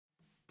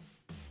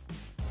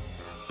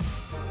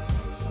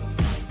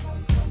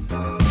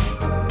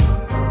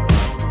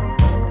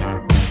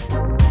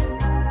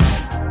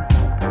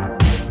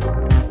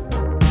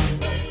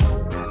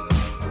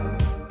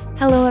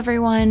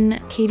everyone,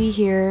 Katie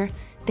here.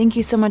 Thank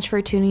you so much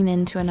for tuning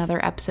in to another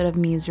episode of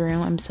Muse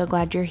Room. I'm so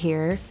glad you're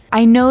here.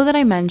 I know that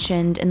I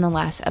mentioned in the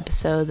last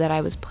episode that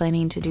I was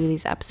planning to do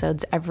these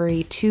episodes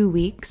every 2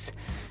 weeks,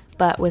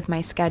 but with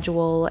my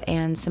schedule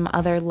and some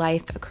other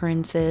life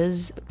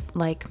occurrences,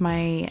 like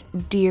my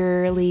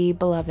dearly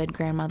beloved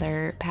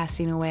grandmother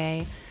passing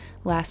away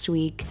last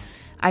week,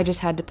 I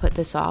just had to put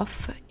this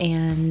off,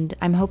 and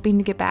I'm hoping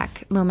to get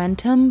back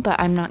momentum, but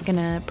I'm not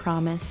gonna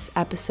promise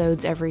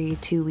episodes every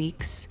 2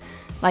 weeks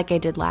like I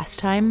did last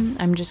time.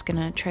 I'm just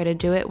gonna try to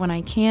do it when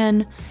I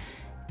can,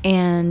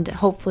 and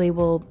hopefully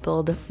we'll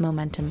build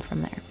momentum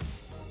from there.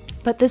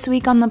 But this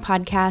week on the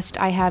podcast,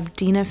 I have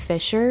Dina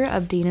Fisher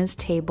of Dina's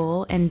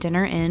Table and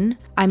Dinner Inn.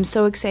 I'm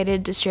so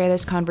excited to share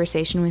this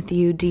conversation with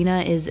you.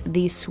 Dina is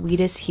the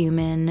sweetest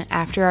human.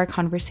 After our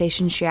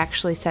conversation, she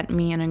actually sent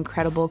me an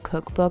incredible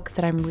cookbook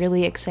that I'm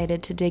really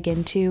excited to dig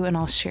into, and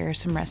I'll share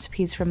some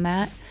recipes from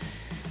that.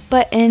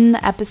 But in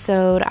the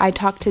episode, I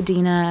talked to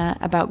Dina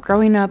about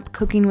growing up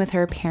cooking with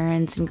her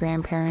parents and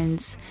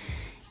grandparents,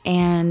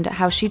 and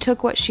how she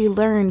took what she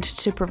learned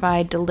to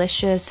provide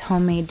delicious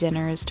homemade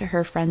dinners to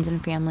her friends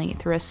and family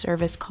through a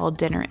service called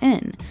Dinner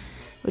Inn,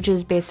 which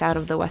is based out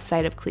of the west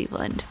side of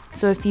Cleveland.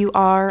 So if you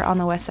are on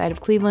the west side of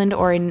Cleveland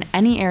or in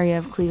any area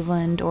of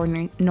Cleveland or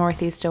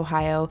Northeast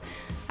Ohio,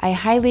 I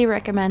highly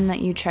recommend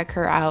that you check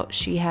her out.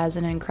 She has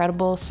an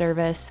incredible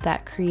service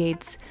that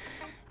creates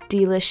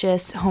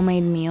delicious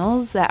homemade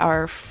meals that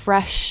are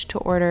fresh to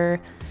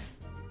order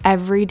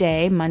every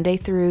day, Monday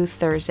through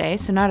Thursday.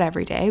 So not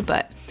every day,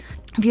 but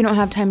if you don't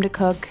have time to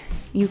cook,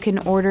 you can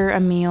order a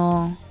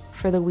meal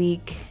for the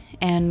week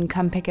and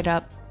come pick it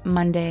up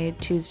Monday,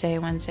 Tuesday,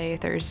 Wednesday,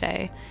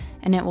 Thursday.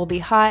 And it will be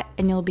hot,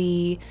 and you'll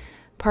be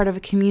part of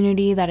a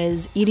community that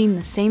is eating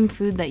the same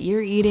food that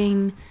you're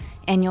eating,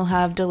 and you'll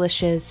have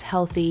delicious,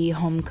 healthy,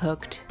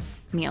 home-cooked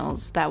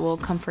meals that will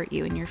comfort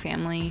you and your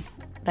family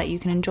that you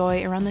can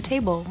enjoy around the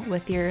table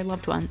with your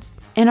loved ones.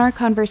 In our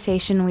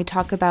conversation, we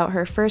talk about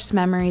her first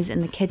memories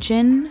in the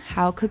kitchen,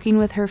 how cooking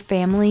with her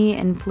family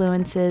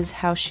influences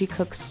how she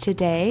cooks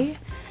today,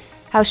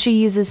 how she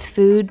uses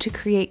food to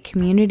create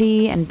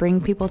community and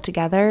bring people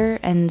together,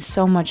 and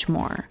so much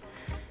more.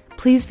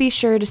 Please be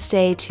sure to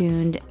stay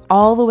tuned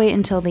all the way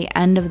until the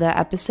end of the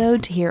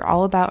episode to hear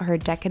all about her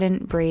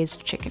decadent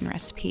braised chicken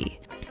recipe.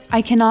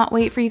 I cannot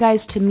wait for you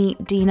guys to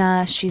meet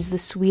Dina. She's the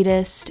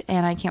sweetest,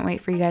 and I can't wait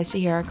for you guys to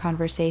hear our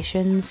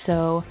conversation.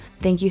 So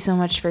thank you so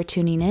much for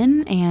tuning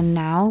in, and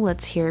now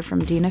let's hear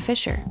from Dina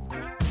Fisher.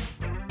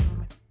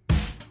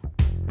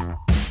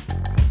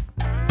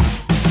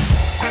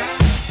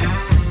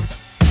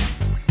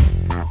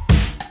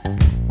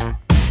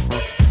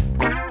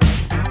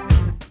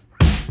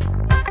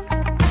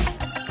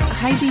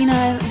 Hi,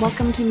 Dina.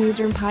 Welcome to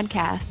Muse Room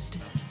Podcast.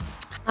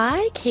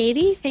 Hi,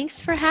 Katie. Thanks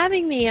for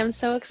having me. I'm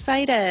so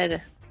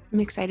excited. I'm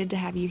excited to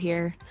have you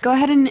here. Go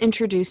ahead and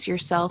introduce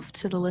yourself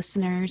to the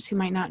listeners who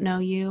might not know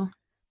you.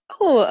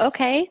 Oh,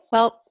 okay.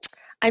 Well,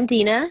 I'm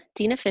Dina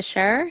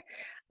Fisher.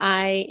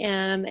 I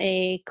am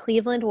a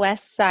Cleveland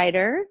West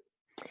Sider,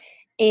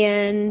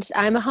 and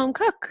I'm a home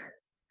cook.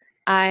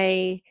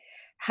 I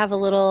have a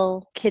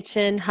little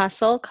kitchen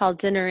hustle called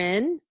Dinner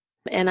Inn,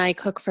 and I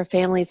cook for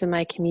families in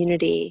my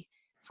community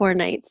 4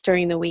 nights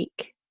during the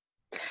week.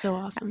 So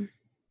awesome.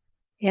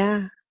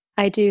 Yeah,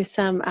 I do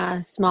some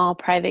small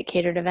private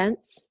catered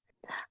events.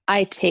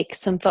 I take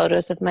some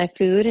photos of my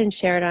food and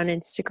share it on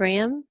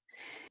Instagram.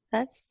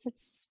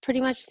 That's pretty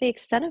much the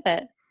extent of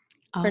it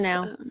for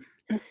now.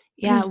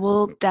 Yeah,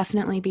 we'll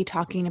definitely be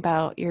talking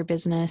about your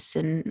business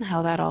and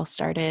how that all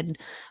started.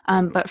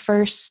 But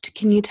first,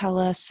 can you tell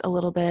us a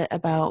little bit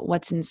about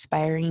what's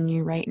inspiring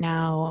you right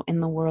now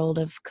in the world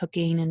of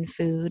cooking and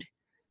food?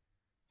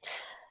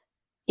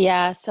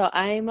 Yeah, so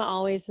I'm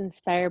always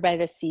inspired by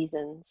the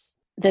seasons.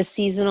 The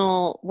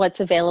seasonal, what's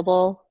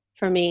available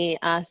for me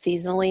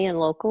seasonally and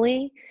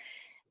locally,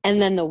 and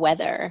then the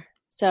weather.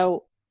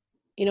 So,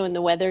 when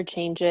the weather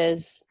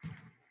changes,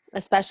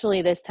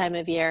 especially this time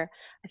of year,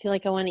 I feel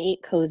like I want to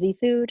eat cozy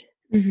food,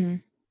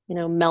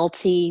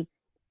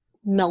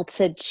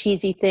 melted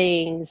cheesy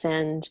things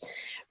and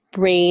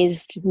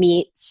braised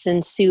meats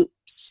and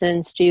soups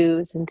and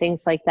stews and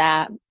things like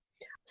that.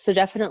 So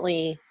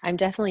I'm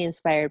definitely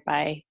inspired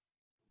by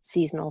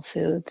seasonal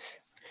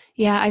foods.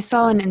 Yeah, I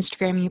saw on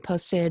Instagram you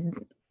posted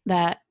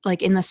that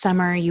like in the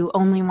summer you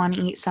only want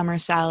to eat summer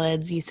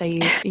salads. You say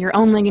you're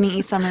only going to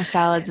eat summer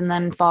salads, and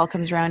then fall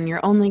comes around and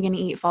you're only going to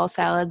eat fall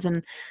salads.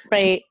 And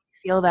right, I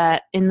feel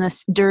that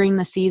during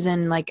the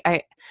season, like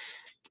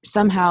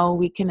somehow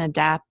we can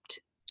adapt.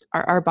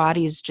 Our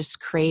bodies just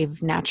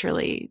crave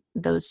naturally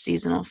those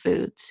seasonal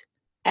foods.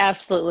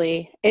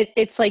 Absolutely.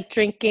 It's like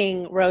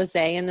drinking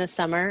rosé in the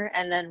summer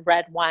and then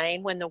red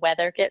wine when the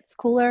weather gets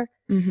cooler.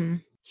 Mm-hmm.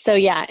 So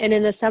yeah, and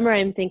in the summer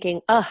I'm thinking,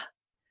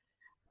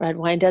 red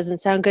wine doesn't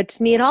sound good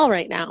to me at all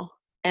right now.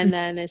 And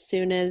then as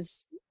soon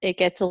as it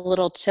gets a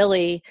little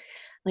chilly,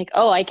 like,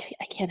 I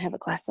can't have a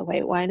glass of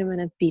white wine. I'm going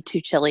to be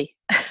too chilly.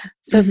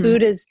 So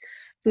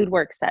food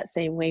works that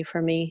same way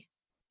for me,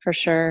 for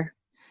sure.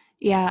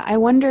 Yeah, I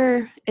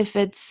wonder if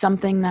it's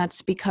something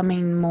that's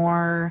becoming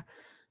more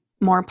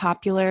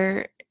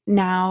popular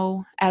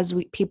now as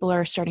people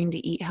are starting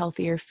to eat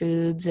healthier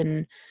foods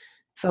and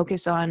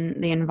focus on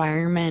the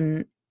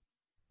environment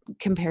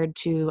compared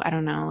to, I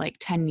don't know, like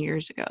 10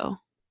 years ago.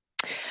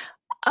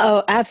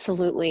 Oh,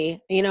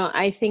 absolutely.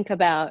 I think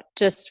about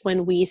just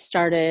when we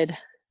started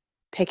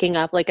picking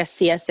up like a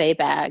CSA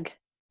bag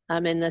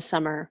in the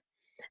summer.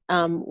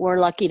 We're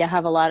lucky to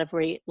have a lot of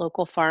great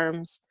local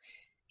farms,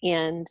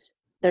 and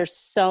there's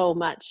so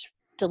much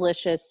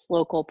delicious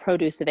local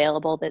produce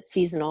available that's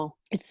seasonal.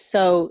 It's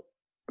so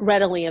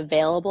readily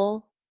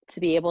available to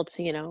be able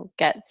to,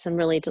 get some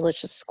really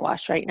delicious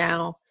squash right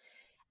now,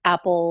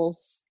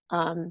 apples.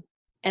 And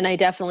I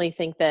definitely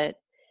think that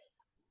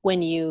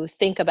when you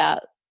think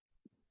about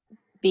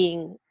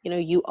being,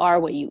 you are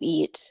what you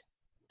eat,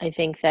 I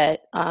think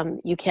that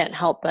you can't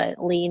help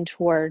but lean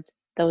toward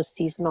those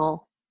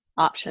seasonal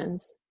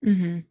options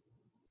Hmm.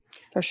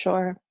 for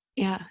sure.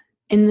 Yeah.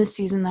 In this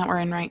season that we're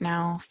in right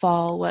now,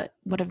 fall,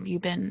 what have you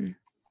been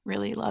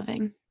really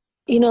loving?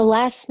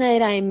 Last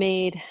night I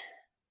made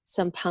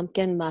some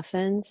pumpkin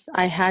muffins.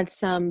 I had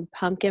some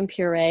pumpkin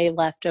puree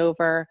left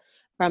over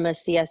from a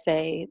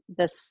CSA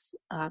this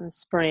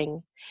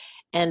spring,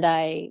 and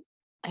I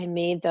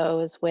made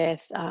those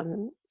with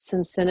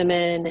some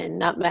cinnamon and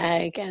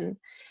nutmeg, and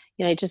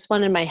I just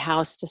wanted my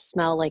house to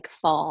smell like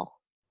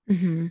fall.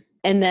 Hmm.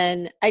 And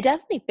then I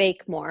definitely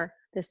bake more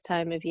this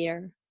time of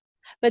year.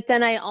 But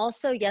then I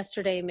also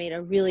yesterday made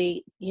a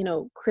really,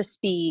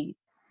 crispy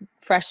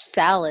fresh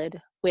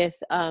salad with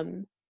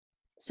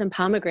some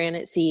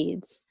pomegranate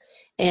seeds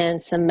and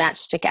some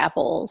matchstick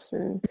apples.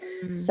 And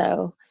Mm.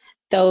 so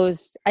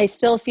those, I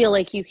still feel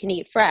like you can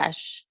eat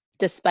fresh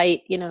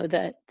despite,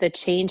 the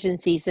change in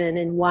season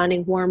and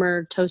wanting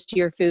warmer,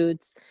 toastier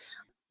foods.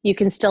 You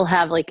can still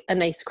have like a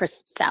nice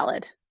crisp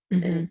salad.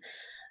 Hmm. And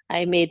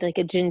I made like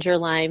a ginger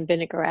lime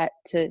vinaigrette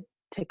to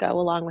go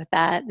along with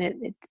that.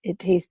 And it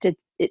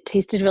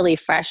tasted really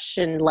fresh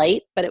and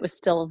light, but it was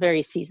still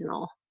very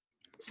seasonal.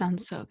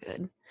 Sounds so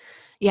good.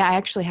 Yeah, I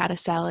actually had a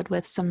salad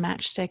with some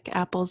matchstick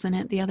apples in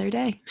it the other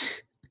day.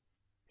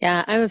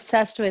 Yeah, I'm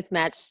obsessed with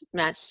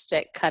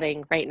matchstick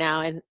cutting right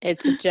now, and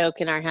it's a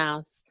joke in our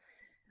house.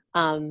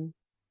 Um,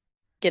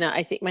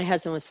 I think my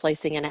husband was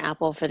slicing an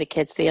apple for the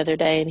kids the other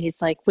day, and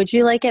he's like, "Would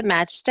you like it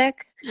matchstick?"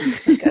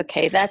 Like,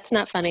 okay, that's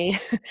not funny,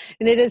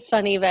 and it is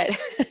funny, but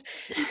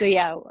so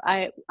yeah,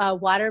 I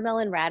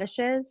watermelon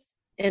radishes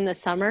in the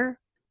summer.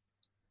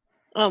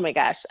 Oh my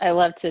gosh, I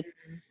love to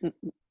m-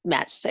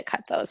 matchstick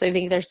cut those. I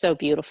think they're so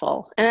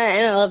beautiful, and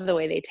I love the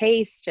way they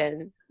taste,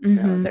 and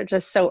Hmm. they're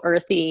just so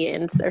earthy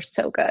and they're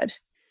so good.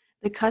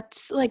 The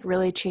cuts like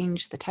really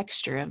change the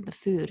texture of the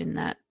food, and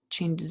that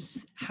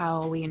changes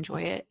how we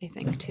enjoy it, I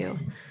think, too.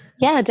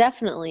 Yeah,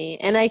 definitely.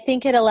 And I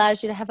think it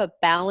allows you to have a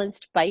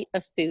balanced bite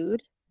of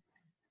food.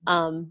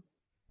 Um,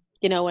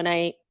 when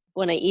I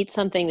eat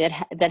something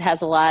that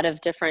has a lot of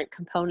different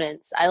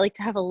components, I like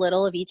to have a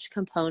little of each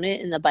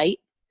component in the bite.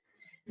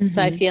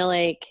 So I Hmm. feel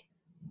like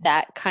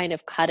that kind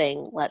of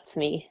cutting lets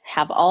me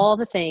have all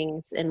the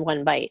things in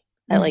one bite.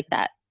 I Hmm. like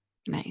that.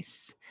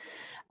 Nice.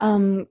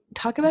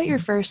 Talk about your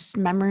first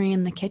memory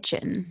in the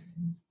kitchen.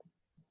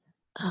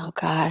 Oh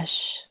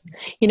gosh.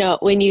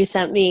 When you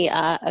sent me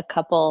a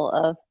couple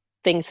of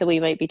things that we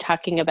might be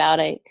talking about,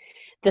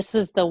 this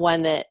was the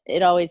one that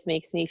it always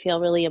makes me feel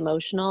really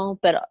emotional,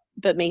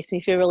 but makes me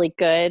feel really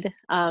good.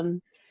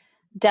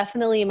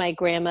 Definitely my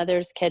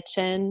grandmother's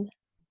kitchen.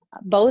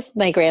 Both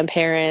my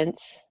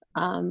grandparents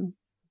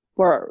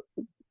were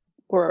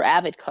were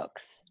avid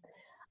cooks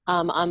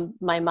on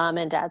my mom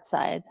and dad's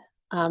side.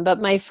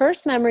 But my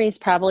first memory is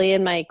probably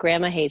in my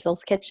grandma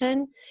Hazel's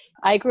kitchen.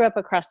 I grew up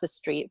across the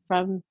street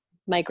from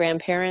my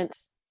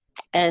grandparents,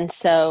 and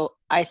so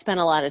I spent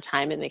a lot of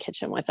time in the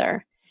kitchen with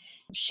her.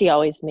 She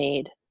always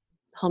made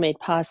homemade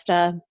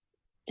pasta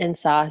and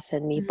sauce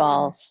and Mm.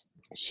 meatballs.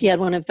 She had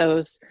one of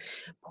those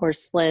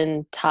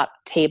porcelain top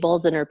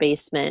tables in her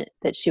basement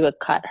that she would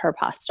cut her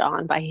pasta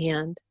on by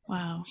hand.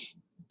 Wow.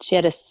 She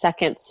had a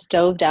second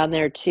stove down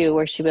there too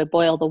where she would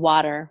boil the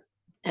water.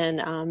 And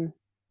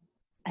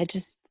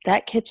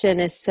that kitchen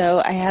is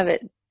I have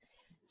it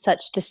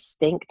such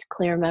distinct,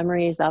 clear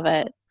memories of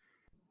it.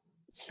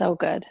 So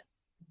good.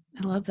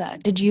 I love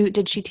that.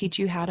 Did she teach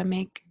you how to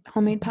make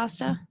homemade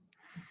pasta?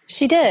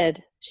 She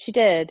did. She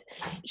did.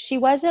 She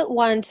wasn't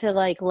one to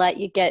like let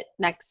you get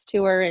next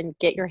to her and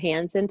get your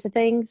hands into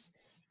things.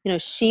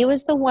 She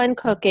was the one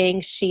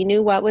cooking. She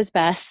knew what was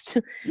best,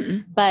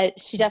 Mm. but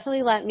she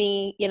definitely let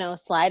me,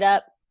 slide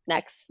up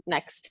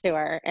next to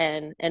her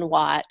and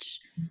watch.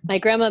 My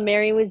grandma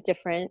Mary was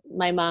different.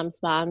 My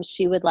mom's mom,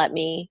 she would let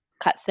me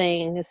cut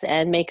things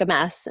and make a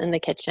mess in the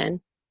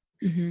kitchen.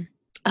 Hmm.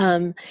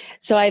 Um,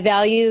 so I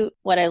value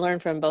what I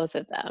learned from both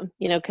of them,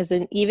 because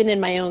even in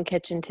my own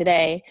kitchen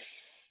today,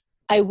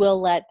 I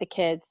will let the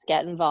kids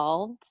get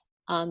involved.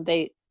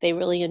 They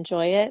really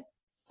enjoy it,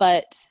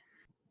 but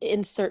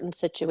in certain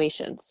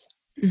situations,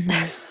 Hmm.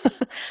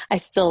 I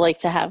still like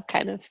to have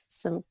kind of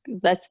some.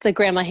 That's the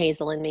Grandma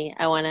Hazel in me.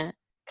 I want to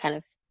kind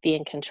of be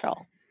in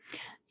control.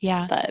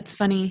 Yeah, But it's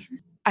funny.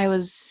 I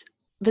was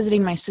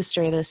visiting my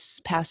sister this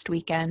past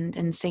weekend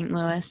in St.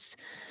 Louis.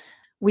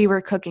 We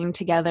were cooking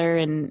together,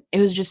 and it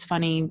was just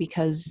funny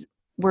because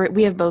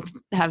we have both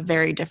have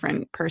very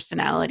different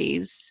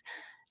personalities.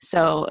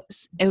 So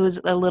it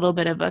was a little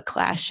bit of a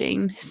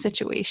clashing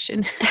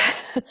situation.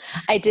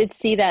 I did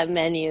see that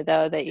menu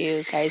though that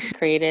you guys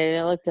created.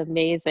 It looked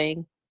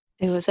amazing.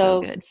 It was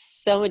so So good.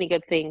 so many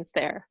good things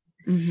there.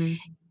 Hmm.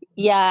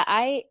 Yeah,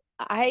 I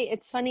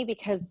it's funny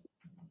because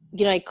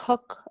I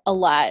cook a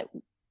lot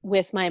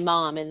with my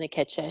mom in the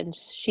kitchen.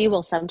 She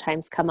will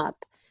sometimes come up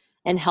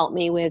and help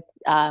me with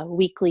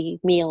weekly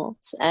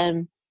meals.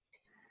 And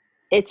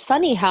it's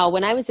funny how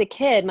when I was a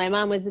kid, my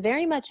mom was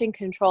very much in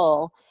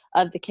control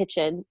of the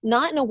kitchen,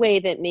 not in a way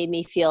that made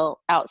me feel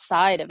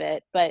outside of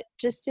it, but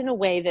just in a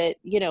way that,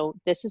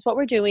 this is what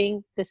we're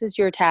doing. This is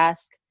your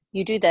task.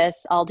 You do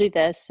this, I'll do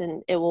this,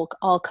 and it will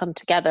all come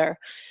together.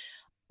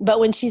 But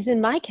when she's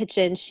in my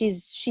kitchen, she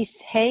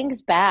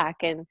hangs back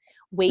and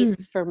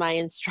waits for my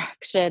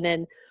instruction.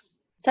 And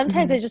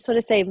sometimes Mm-hmm. I just want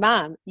to say,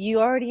 Mom, you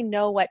already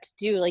know what to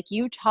do. Like,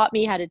 you taught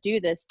me how to do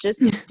this.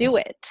 Just do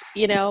it.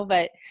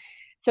 But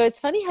so it's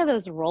funny how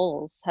those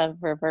roles have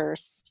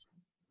reversed.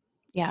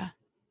 Yeah,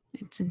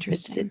 it's It,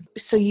 interesting.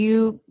 So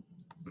you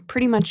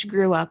pretty much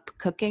grew up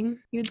cooking,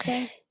 you'd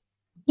say?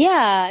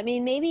 yeah, I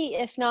mean, maybe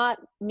if not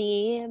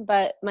me,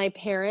 but my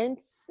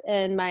parents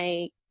and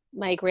my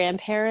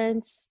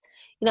grandparents,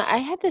 I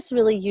had this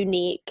really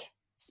unique,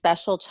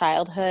 special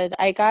childhood.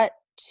 I got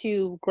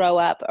to grow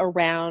up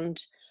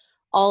around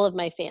all of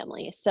my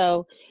family.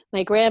 So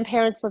my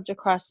grandparents lived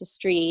across the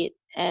street,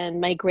 and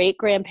my great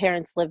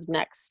grandparents lived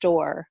next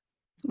door.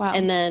 Wow.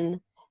 And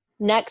then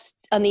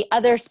next on the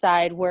other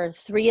side were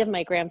three of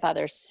my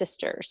grandfather's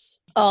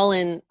sisters, all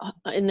in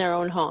their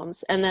own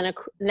homes. And then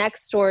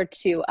next door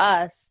to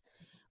us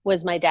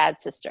was my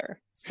dad's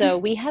sister. So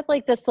we had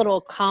like this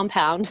little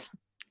compound.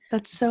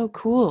 That's so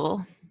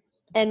cool.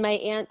 And my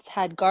aunts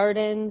had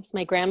gardens.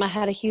 My grandma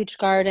had a huge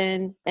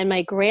garden, and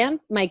my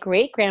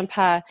great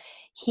grandpa,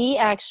 he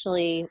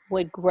actually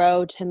would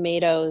grow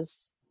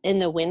tomatoes in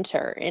the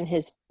winter in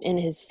his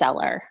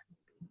cellar.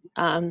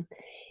 Um,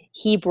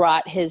 he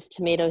brought his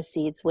tomato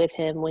seeds with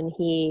him when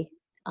he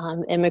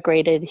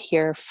immigrated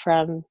here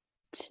from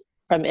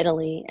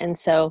Italy, and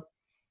so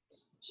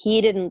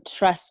he didn't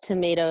trust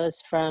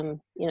tomatoes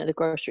from the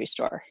grocery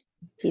store.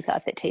 He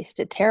thought they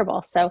tasted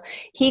terrible, so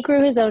he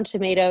grew his own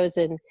tomatoes.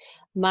 And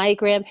my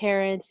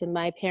grandparents and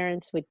my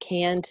parents would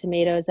can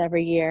tomatoes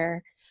every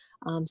year,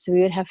 so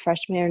we would have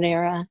fresh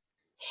marinara.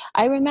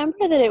 I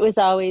remember that it was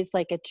always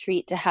like a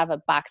treat to have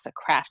a box of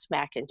Kraft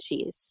mac and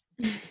cheese.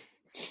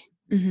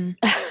 Mm-hmm.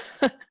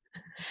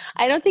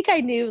 I don't think I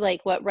knew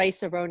like what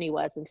rice-a-roni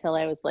was until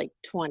I was like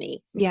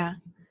 20. Yeah.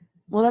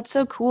 Well, that's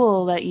so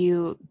cool that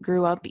you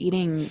grew up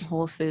eating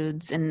whole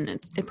foods, and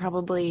it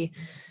probably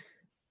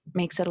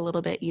makes it a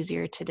little bit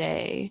easier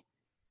today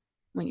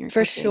when you're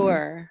For cooking.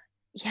 sure.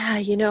 Yeah,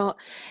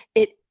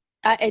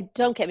 it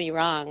don't get me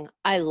wrong.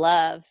 I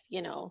love,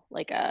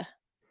 like a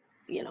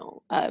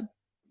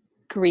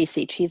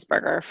greasy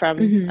cheeseburger from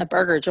Mm-hmm. a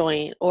burger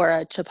joint or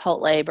a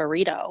Chipotle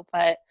burrito,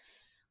 but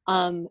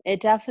I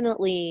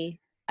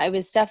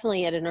was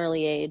definitely at an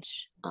early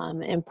age,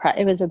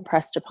 it was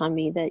impressed upon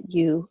me that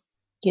you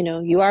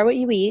are what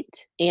you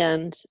eat,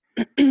 and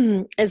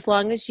as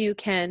long as you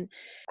can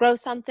grow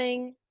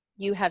something,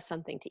 you have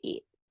something to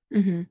eat.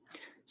 Mm-hmm.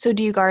 So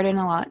do you garden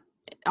a lot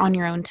on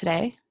your own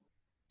today?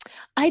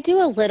 I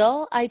do a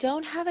little. I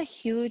don't have a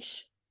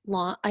huge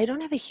lawn. I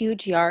don't have a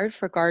huge yard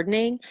for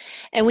gardening,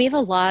 and we have a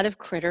lot of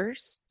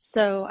critters,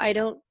 so I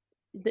don't.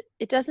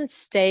 It doesn't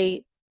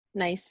stay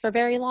nice for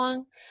very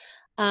long.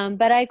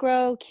 But I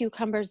grow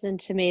cucumbers and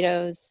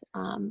tomatoes.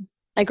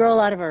 I grow a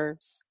lot of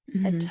herbs,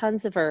 Mm-hmm.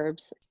 tons of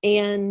herbs,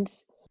 and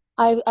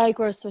I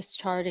grow Swiss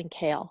chard and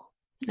kale.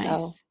 So,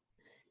 Nice.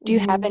 Do you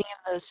have mhm. any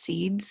of those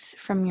seeds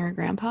from your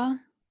grandpa?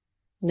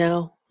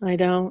 No, I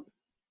don't.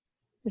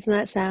 Isn't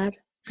that sad?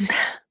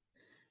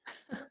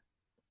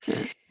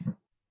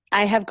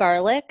 I have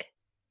garlic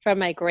from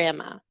my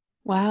grandma.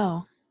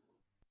 Wow.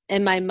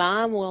 And my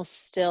mom,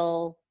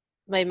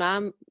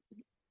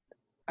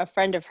 a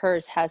friend of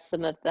hers has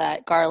some of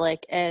that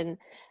garlic. And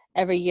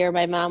every year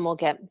my mom will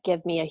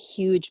give me a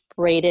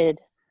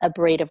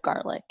braid of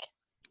garlic,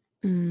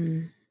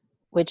 Mm.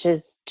 which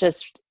is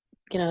just,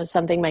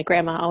 something my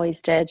grandma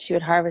always did. She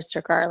would harvest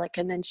her garlic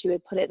and then she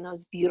would put it in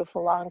those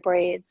beautiful long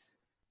braids.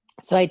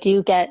 So I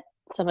do get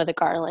some of the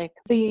garlic.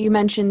 So you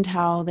mentioned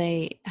how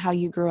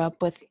you grew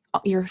up with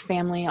your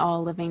family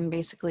all living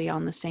basically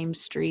on the same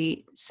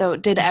street. So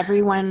did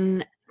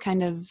everyone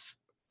kind of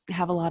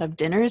have a lot of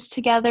dinners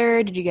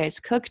together? Did you guys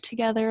cook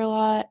together a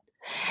lot?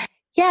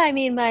 Yeah, I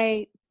mean,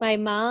 my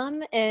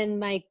mom and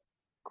my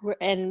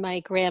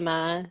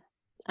grandma,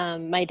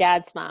 my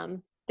dad's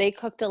mom, they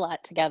cooked a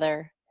lot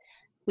together.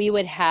 We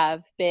would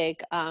have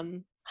big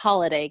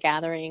holiday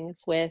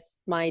gatherings with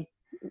my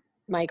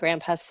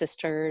grandpa's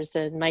sisters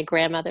and my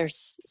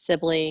grandmother's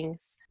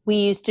siblings. We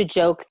used to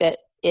joke that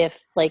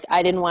if like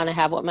I didn't want to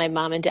have what my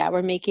mom and dad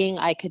were making,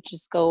 I could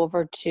just go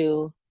over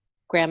to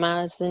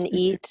grandma's and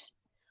eat,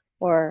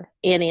 or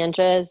Aunt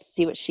Anja's,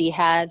 see what she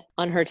had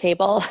on her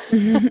table.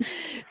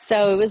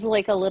 So it was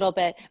like a little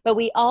bit, but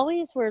we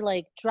always were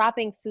like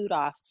dropping food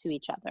off to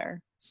each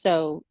other.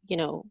 So,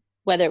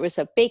 whether it was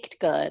a baked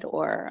good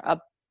or a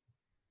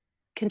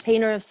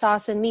container of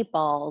sauce and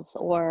meatballs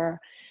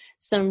or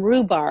some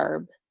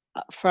rhubarb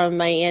from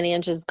my Aunt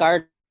Anja's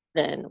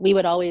garden, we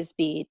would always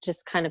be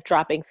just kind of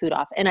dropping food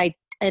off. And I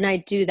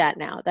do that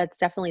now. That's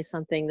definitely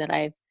something that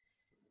I've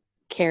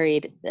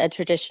carried, a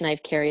tradition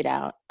I've carried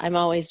out. I'm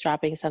always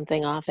dropping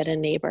something off at a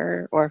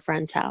neighbor or a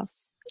friend's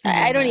house.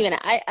 I don't even,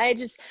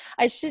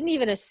 I shouldn't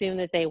even assume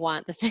that they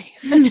want the thing.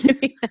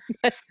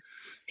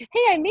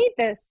 Hey, I made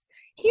this.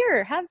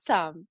 Here, have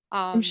some.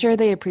 I'm sure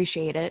they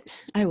appreciate it.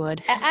 I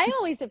would. I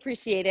always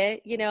appreciate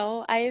it.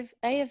 I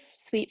have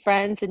sweet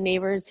friends and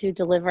neighbors who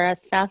deliver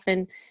us stuff,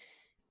 and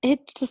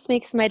it just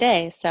makes my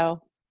day.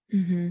 So,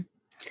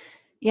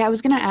 yeah, I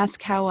was going to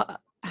ask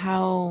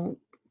how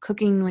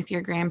cooking with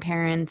your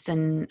grandparents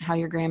and how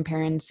your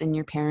grandparents and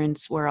your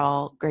parents were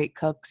all great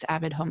cooks,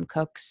 avid home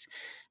cooks,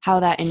 how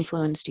that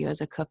influenced you as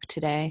a cook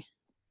today.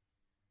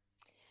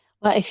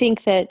 Well, I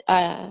think that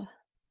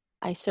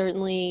I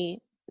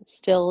certainly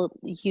still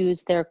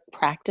use their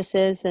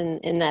practices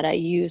in that I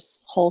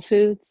use whole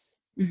foods.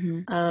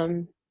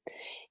 I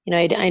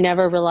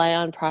never rely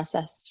on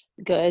processed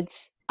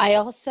goods. I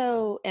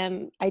also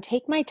I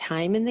take my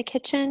time in the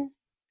kitchen.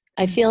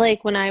 I feel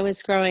like when I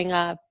was growing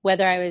up,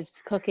 whether I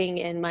was cooking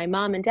in my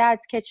mom and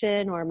dad's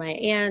kitchen or my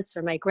aunt's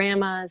or my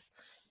grandma's,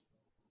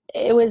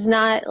 it was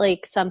not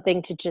like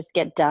something to just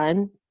get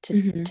done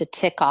to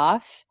tick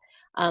off.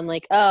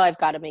 Like, oh, I've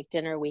got to make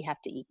dinner. We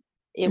have to eat.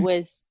 It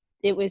was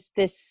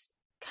this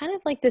kind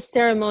of like this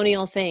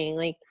ceremonial thing.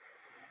 Like,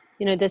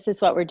 this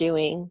is what we're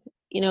doing.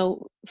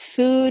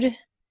 Food,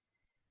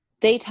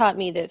 they taught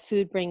me that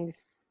food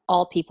brings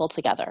all people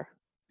together.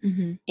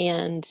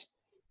 And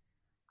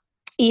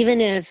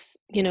even if,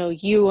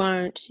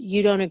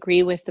 you don't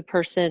agree with the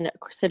person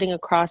sitting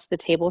across the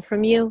table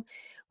from you,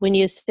 when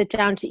you sit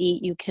down to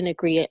eat, you can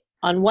agree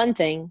on one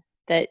thing,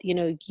 that,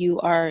 you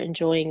are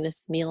enjoying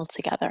this meal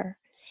together.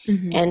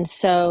 And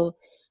so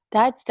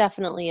that's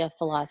definitely a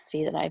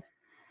philosophy that I've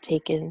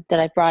taken,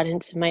 that I brought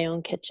into my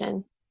own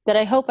kitchen, that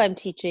I hope I'm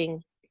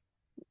teaching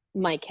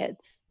my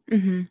kids.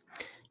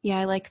 Yeah,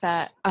 I like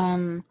that.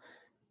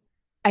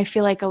 I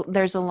feel like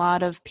there's a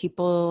lot of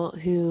people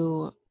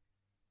who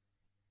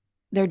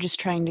they're just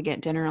trying to get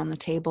dinner on the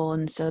table,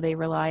 and so they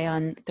rely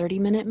on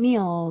 30-minute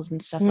meals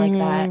and stuff like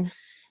that.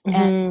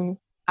 And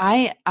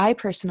I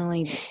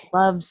personally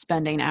love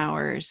spending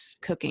hours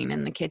cooking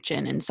in the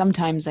kitchen, and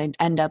sometimes I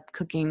end up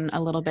cooking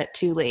a little bit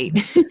too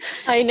late.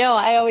 I know.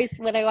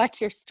 When I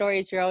watch your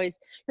stories, you're like,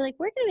 we're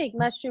going to make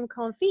mushroom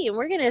confit and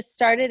we're going to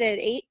start it at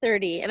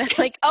 8:30. And I'm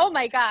like, oh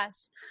my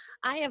gosh,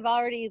 I have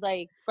already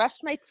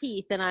brushed my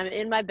teeth and I'm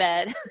in my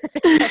bed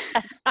at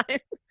that time.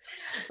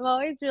 I'm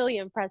always really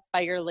impressed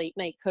by your late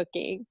night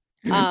cooking.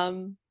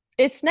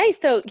 It's nice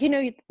though,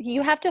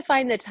 you have to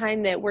find the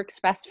time that works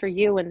best for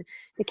you and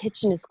the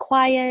kitchen is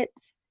quiet.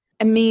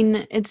 I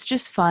mean, it's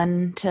just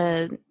fun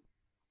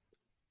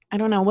I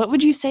don't know, what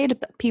would you say to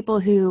people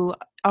who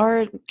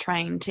are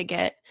trying to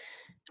get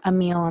a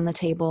meal on the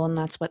table and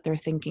that's what they're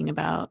thinking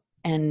about,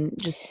 and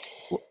just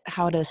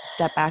how to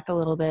step back a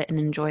little bit and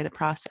enjoy the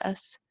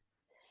process?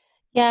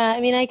 Yeah,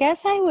 I mean, I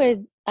guess I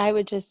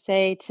would just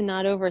say to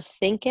not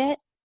overthink it,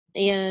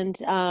 and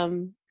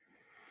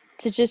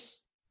to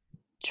just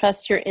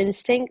trust your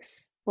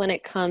instincts when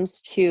it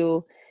comes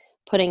to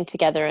putting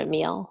together a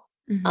meal.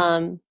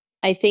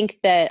 I think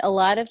that a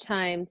lot of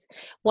times,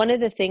 one of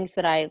the things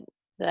that I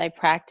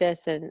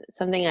practice, and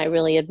something I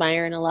really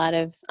admire in a lot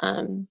of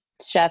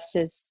chefs,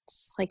 is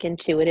just like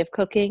intuitive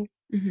cooking.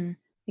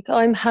 Like, oh,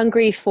 I'm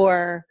hungry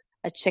for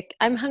a chick.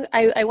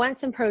 I want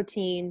some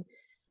protein,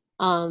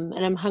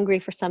 and I'm hungry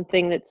for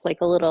something that's like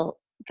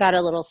got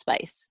a little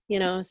spice,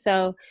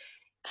 So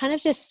kind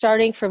of just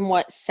starting from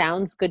what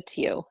sounds good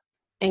to you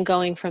and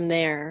going from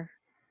there.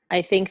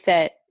 I think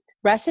that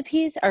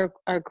recipes are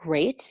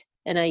great,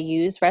 and I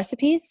use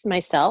recipes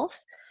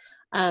myself.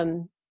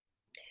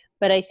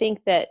 But I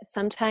think that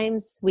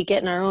sometimes we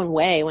get in our own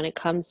way when it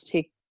comes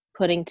to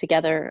putting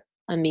together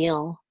a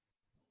meal,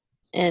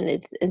 and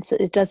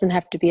it doesn't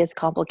have to be as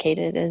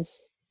complicated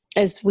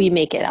as we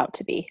make it out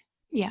to be.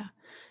 Yeah.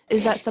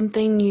 Is that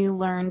something you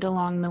learned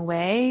along the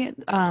way,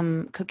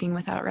 cooking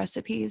without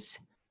recipes?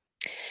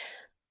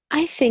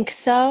 I think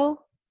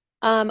so.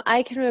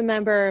 I can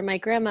remember my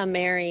grandma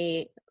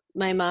Mary,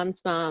 my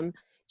mom's mom.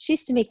 She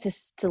used to make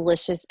this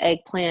delicious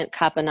eggplant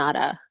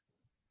caponata.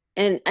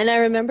 And I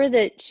remember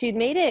that she'd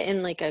made it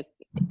in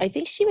I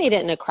think she made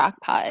it in a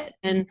crock pot,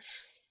 and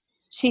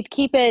she'd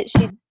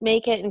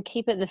make it and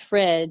keep it in the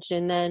fridge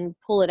and then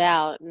pull it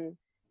out, and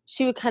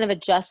she would kind of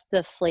adjust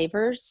the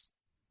flavors.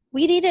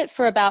 We'd eat it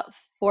for about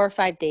 4 or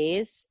 5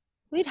 days.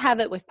 We'd have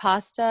it with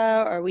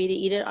pasta, or we'd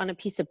eat it on a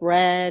piece of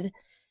bread.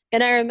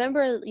 And I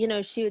remember,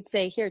 she would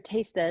say, here,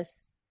 taste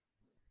this.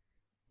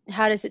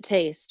 How does it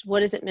taste?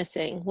 What is it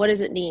missing? What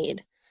does it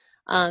need?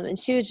 And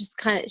she would just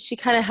she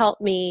kind of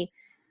helped me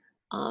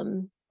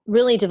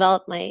really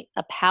developed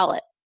a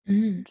palate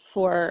Mm.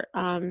 for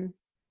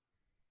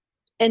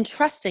and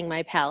trusting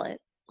my palate.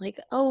 Like,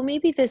 oh,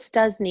 maybe this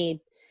does need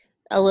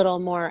a little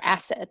more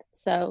acid,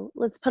 so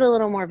let's put a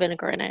little more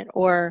vinegar in it,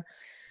 or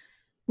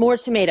more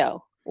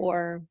tomato,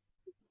 or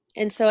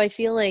and so I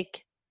feel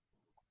like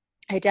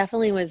I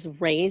definitely was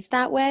raised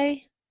that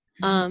way.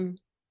 Mhm. Um,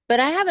 but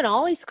I haven't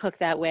always cooked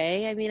that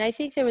way. I mean, I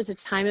think there was a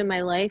time in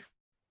my life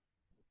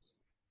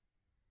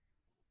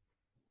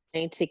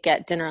to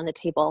get dinner on the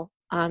table,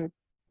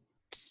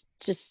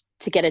 just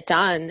to get it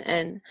done.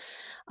 And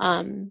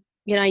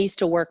I used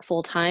to work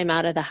full time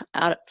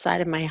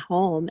outside of my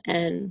home,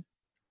 and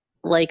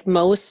like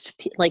most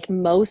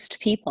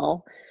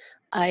people,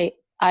 I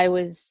I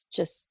was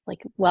just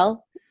like,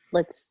 well,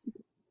 let's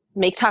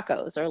make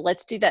tacos, or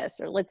let's do this,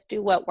 or let's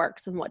do what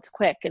works and what's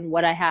quick and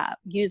what I have,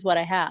 use what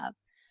I have.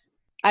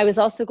 I was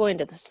also going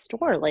to the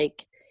store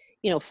like,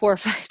 4 or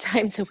 5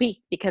 times a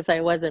week because I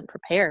wasn't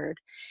prepared.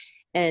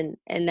 And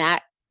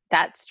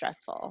that's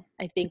stressful.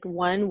 I think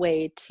one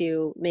way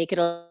to make it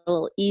a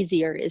little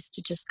easier is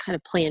to just kind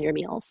of plan your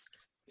meals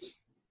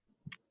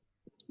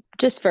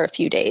just for a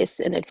few days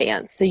in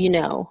advance so you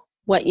know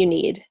what you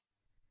need.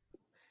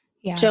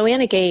 Yeah.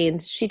 Joanna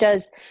Gaines, she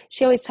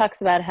always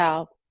talks about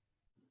how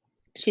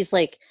she's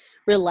like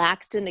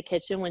relaxed in the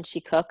kitchen when she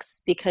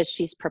cooks because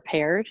she's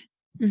prepared.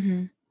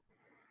 Hmm.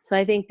 So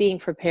I think being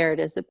prepared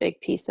is a big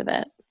piece of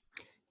it.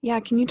 Yeah.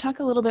 Can you talk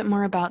a little bit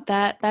more about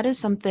that? That is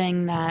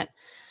something that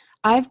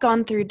I've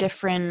gone through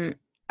different,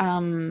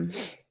 um,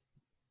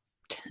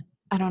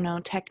 I don't know,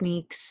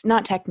 techniques,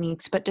 not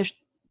techniques, but just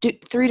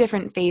through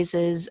different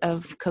phases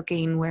of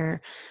cooking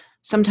where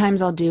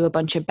sometimes I'll do a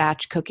bunch of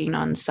batch cooking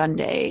on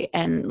Sunday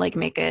and like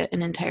make an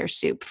entire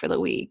soup for the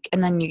week.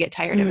 And then you get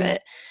tired of Mm.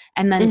 it.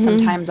 And then Hmm.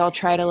 sometimes I'll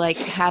try to like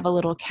have a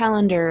little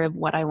calendar of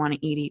what I want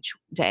to eat each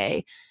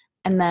day.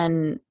 And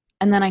then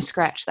I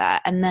scratch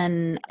that.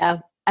 Yeah.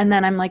 And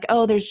then I'm like,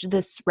 oh, there's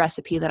this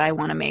recipe that I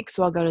want to make.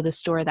 So I'll go to the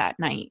store that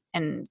night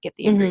and get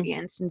the Hmm.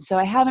 ingredients. And so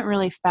I haven't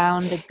really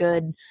found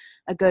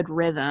a good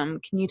rhythm.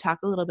 Can you talk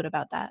a little bit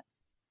about that?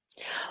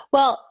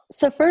 Well,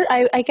 so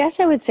I guess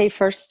I would say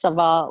first of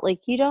all,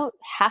 like you don't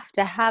have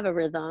to have a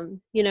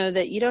rhythm,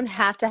 that you don't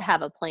have to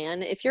have a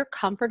plan. If you're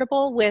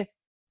comfortable with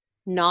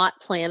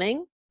not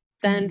planning,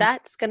 then Mhm.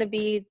 that's going to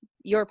be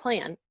your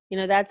plan.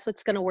 That's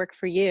what's going to work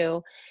for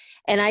you.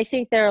 And I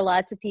think there are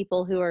lots of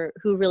people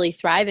who really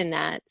thrive in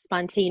that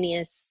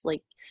spontaneous,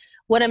 like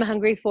what I'm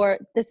hungry for.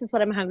 This is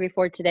what I'm hungry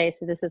for today.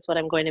 So this is what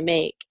I'm going to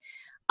make.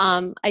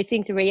 I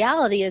think the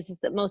reality is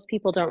that most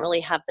people don't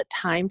really have the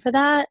time for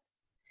that.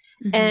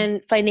 Mhm.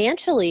 And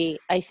financially,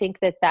 I think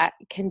that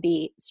can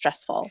be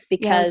stressful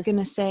Yeah, I was because,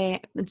 gonna say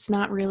it's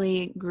not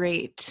really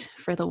great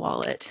for the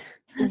wallet.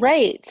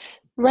 right,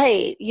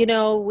 right.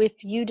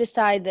 If you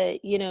decide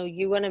that,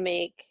 you want to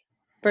make,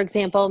 for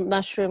example,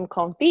 mushroom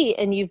confit,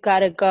 and you've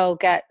got to go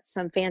get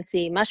some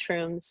fancy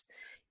mushrooms,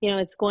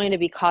 it's going to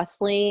be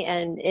costly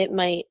and it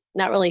might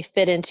not really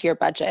fit into your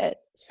budget.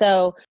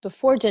 So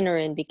before Dinner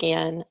In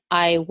began,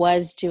 I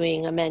was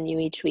doing a menu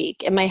each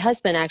week. And my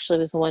husband actually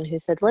was the one who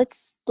said,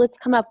 let's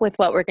come up with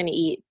what we're going to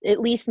eat,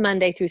 at least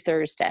Monday through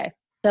Thursday.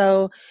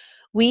 So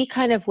we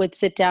kind of would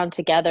sit down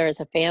together as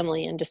a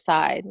family and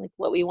decide like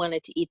what we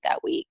wanted to eat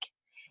that week.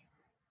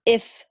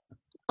 If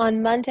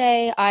on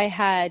Monday I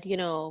had,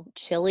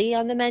 chili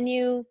on the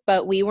menu,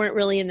 but we weren't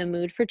really in the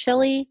mood for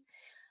chili,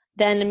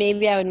 then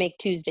maybe I would make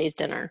Tuesday's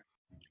dinner.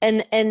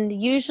 And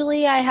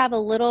usually I have a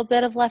little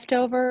bit of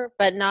leftover,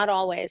 but not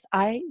always.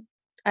 I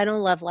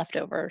don't love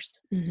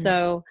leftovers. Mhm.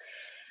 So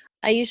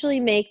I usually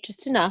make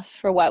just enough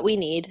for what we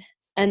need.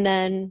 And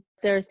then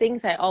there are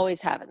things I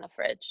always have in the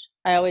fridge.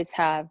 I always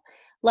have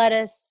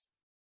lettuce.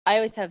 I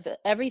always have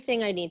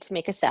everything I need to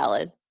make a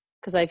salad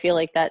because I feel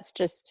like that's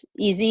just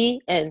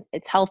easy and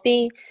it's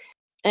healthy.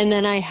 And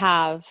then I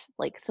have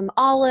like some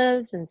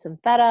olives and some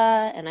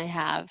feta, and I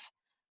have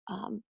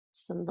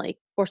some like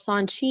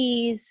Boursin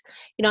cheese.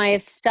 I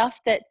have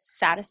stuff that's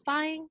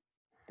satisfying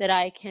that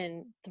I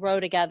can throw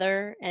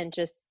together and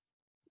just,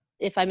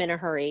 if I'm in a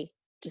hurry,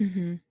 just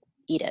Mhm.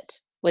 eat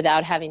it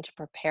without having to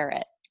prepare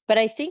it. But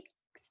I think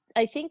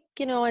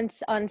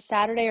on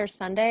Saturday or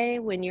Sunday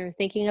when you're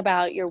thinking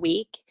about your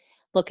week,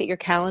 look at your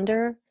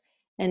calendar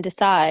and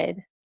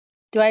decide,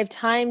 do I have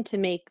time to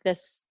make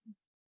this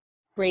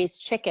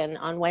braised chicken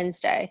on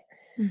Wednesday?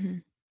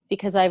 Mhm.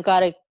 Because I've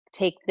got to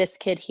take this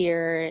kid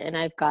here and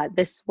I've got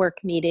this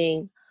work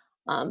meeting.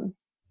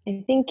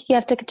 I think you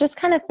have to just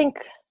kind of think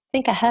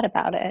ahead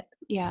about it.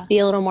 Yeah. Be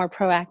a little more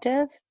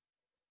proactive.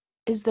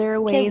 Is there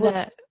a Okay, way well,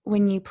 that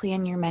when you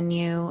plan your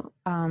menu,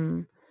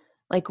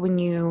 like when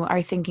you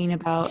are thinking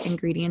about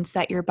ingredients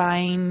that you're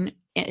buying,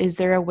 is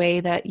there a way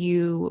that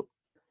you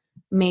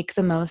make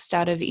the most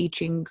out of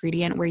each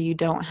ingredient where you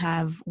don't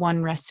have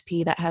one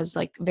recipe that has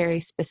like very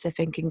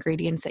specific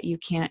ingredients that you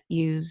can't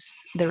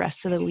use the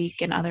rest of the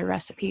week in other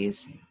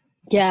recipes?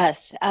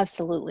 yes,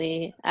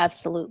 absolutely,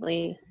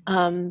 absolutely.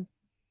 There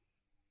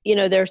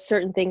are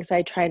certain things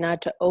I try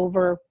not to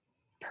over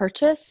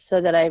purchase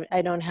so that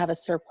I don't have a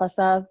surplus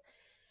of.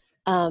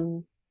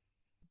 Um,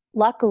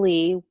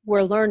 luckily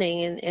we're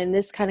learning, and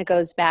this kind of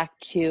goes back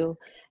to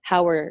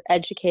how we're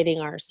educating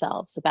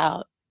ourselves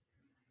about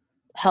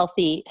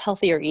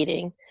healthier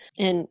eating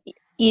and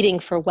eating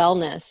for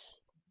wellness.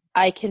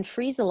 I can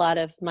freeze a lot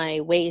of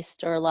my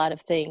waste or a lot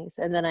of things,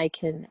 and then I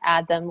can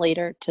add them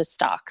later to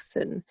stocks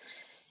and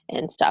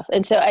stuff.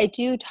 And so I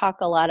do talk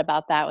a lot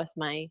about that with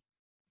my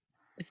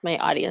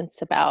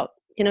audience about,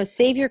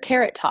 save your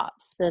carrot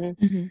tops and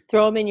Hmm.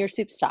 throw them in your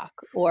soup stock,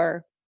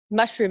 or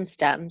mushroom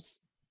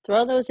stems,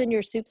 throw those in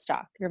your soup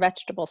stock, your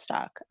vegetable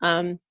stock.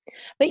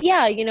 But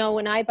yeah,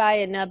 when I buy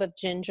a nub of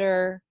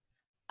ginger,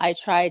 I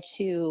try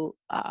to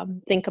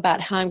think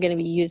about how I'm going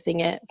to be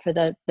using it for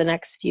the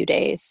next few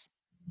days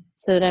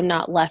so that I'm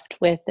not left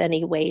with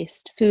any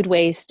waste. Food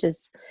waste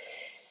is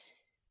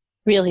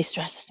really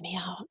stresses me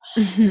out,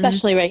 Hmm.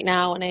 especially right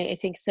now. And I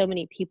think so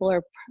many people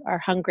are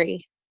hungry.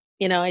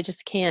 I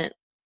just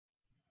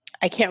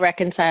I can't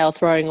reconcile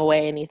throwing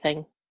away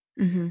anything.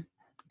 Hmm.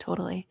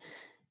 Totally.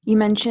 You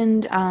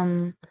mentioned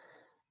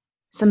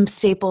some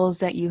staples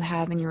that you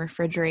have in your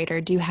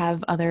refrigerator. Do you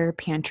have other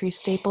pantry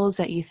staples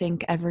that you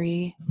think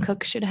every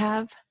cook should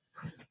have?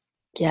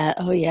 Yeah.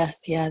 Oh,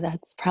 yes. Yeah.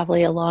 That's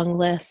probably a long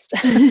list.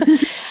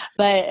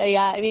 But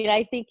yeah, I mean,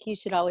 I think you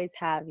should always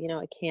have,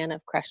 a can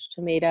of crushed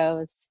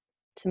tomatoes,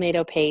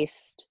 tomato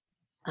paste,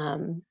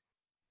 um,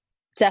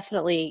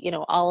 definitely,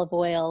 olive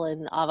oil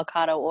and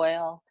avocado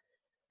oil.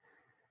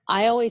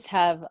 I always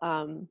have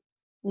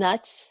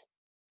nuts.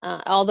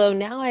 Although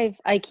now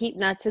I keep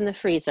nuts in the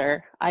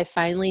freezer. I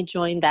finally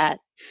joined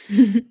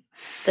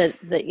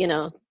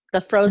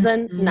the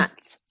frozen Mhm.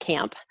 nuts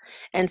camp,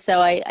 and so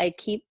I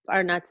keep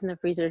our nuts in the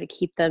freezer to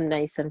keep them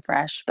nice and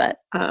fresh. But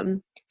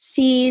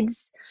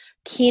seeds,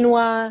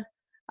 quinoa,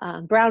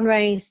 brown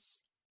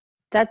rice,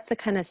 that's the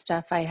kind of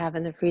stuff I have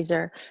in the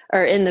freezer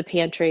or in the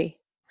pantry.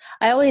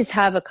 I always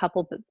have a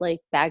couple like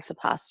bags of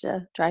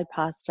pasta, dried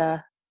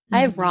pasta. I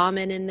have Mhm.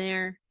 ramen in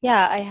there.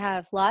 Yeah, I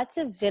have lots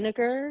of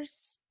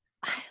vinegars.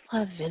 I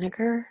love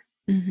vinegar.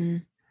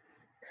 Mhm.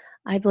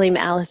 I blame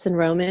Allison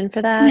Roman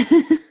for that.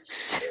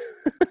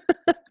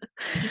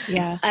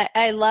 Yeah.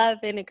 I love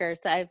vinegar.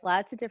 So I have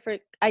lots of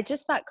different. I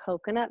just bought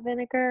coconut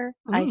vinegar.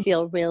 I Ooh.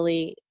 feel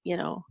really,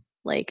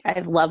 like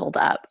I've leveled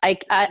up.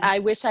 I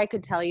wish I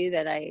could tell you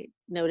that I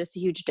notice a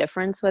huge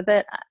difference with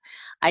it.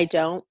 I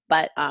don't,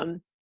 but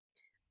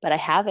I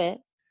have it.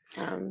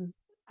 Um,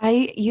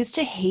 I used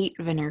to hate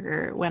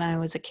vinegar when I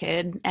was a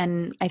kid,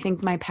 and I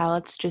think my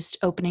palate's just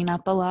opening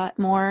up a lot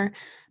more.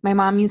 My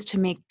mom used to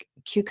make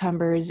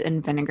cucumbers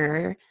and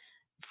vinegar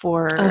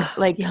for oh,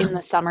 like in the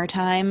yum.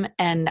 summertime,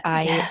 and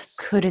I Yes.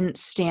 couldn't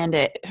stand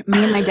it.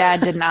 Me and my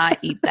dad did not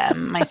eat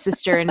them. My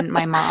sister and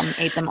my mom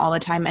ate them all the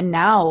time, and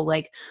now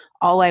like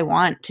all I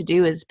want to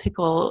do is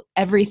pickle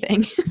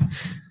everything.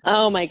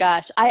 Oh my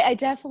gosh. I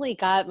definitely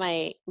got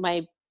my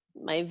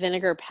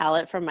vinegar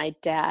palette from my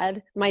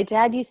dad. My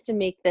dad used to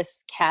make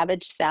this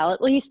cabbage salad.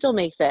 Well, he still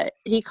makes it.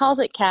 He calls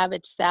it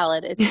cabbage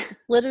salad.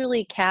 It's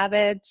literally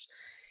cabbage.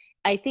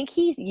 I think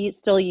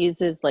still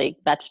uses like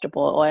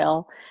vegetable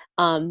oil,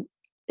 um,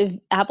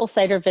 apple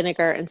cider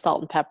vinegar, and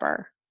salt and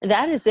pepper.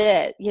 That is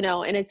it,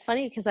 and it's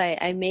funny because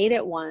I made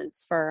it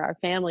once for our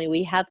family.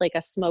 We had like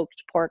a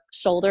smoked pork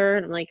shoulder,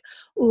 and I'm like,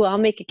 ooh, I'll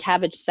make a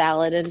cabbage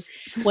salad. And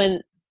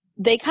when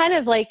they kind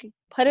of like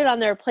put it on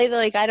their plate, they're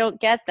like, I don't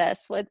get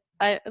this.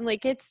 I'm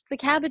like, it's the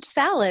cabbage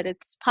salad.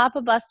 It's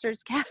Papa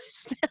Buster's cabbage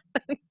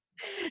salad.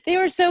 They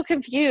were so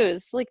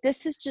confused. Like,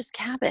 this is just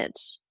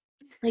cabbage.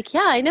 Like,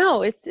 yeah, I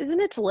know.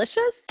 Isn't it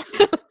delicious?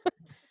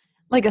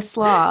 Like a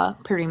slaw,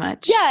 pretty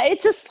much. Yeah,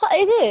 it's a slaw.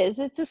 It is.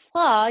 It's a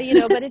slaw,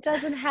 but it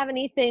doesn't have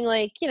anything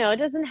like, it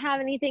doesn't have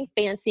anything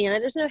fancy in it.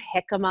 There's no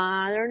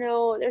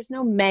jicama. There's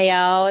no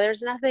mayo.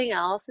 There's nothing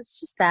else. It's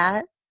just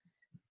that.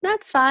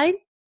 That's fine.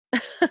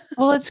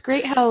 Well, it's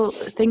great how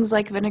things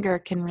like vinegar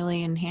can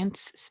really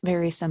enhance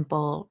very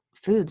simple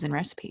foods and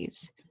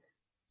recipes.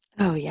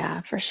 Oh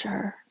yeah, for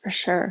sure. For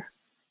sure.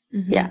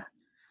 Hmm. Yeah.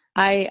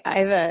 I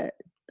have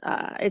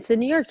it's a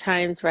New York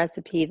Times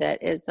recipe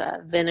that is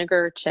a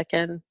vinegar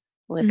chicken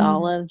with Mm.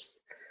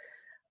 olives.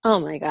 Oh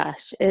my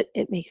gosh, it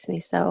makes me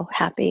so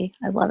happy.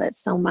 I love it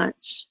so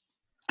much.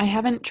 I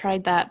haven't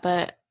tried that,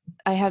 but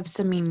I have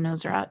Samin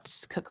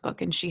Nosrat's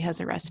cookbook, and she has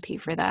a recipe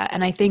for that.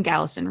 And I think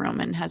Allison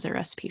Roman has a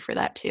recipe for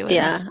that too. It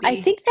Yeah, must I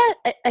be. think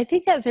that I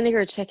think that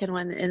vinegar chicken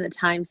one in the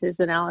Times is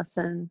an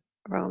Allison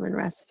Roman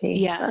recipe.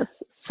 Yeah,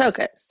 That's so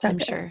good, so I'm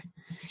good. sure.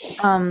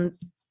 Um,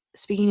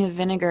 Speaking of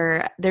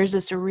vinegar, there's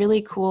this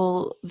really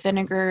cool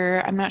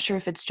vinegar. I'm not sure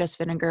if it's just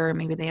vinegar, or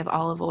maybe they have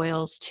olive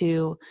oils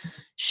to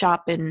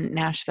shop in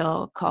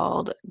Nashville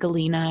called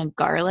Galena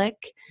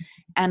Garlic.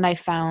 And I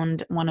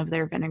found one of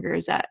their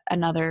vinegars at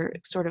another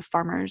sort of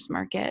farmer's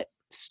market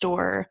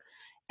store,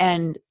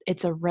 and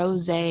it's a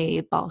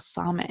rosé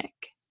balsamic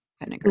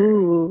vinegar.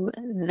 Ooh,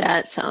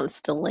 that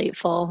sounds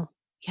delightful.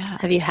 Yeah.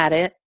 Have you had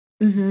it?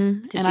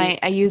 And Did you?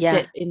 I used Yeah.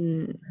 it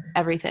in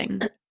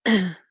everything.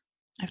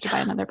 I have to buy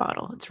another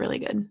bottle. It's really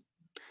good.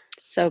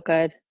 So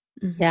good.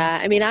 Hmm. Yeah,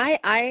 I mean,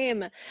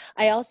 I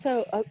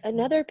also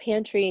another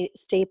pantry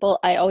staple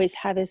I always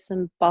have is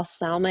some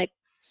balsamic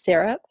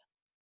syrup.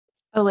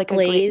 Oh, like the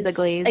glaze. I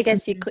glaze.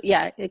 guess you could,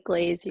 yeah, it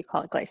glaze, you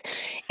call it glaze.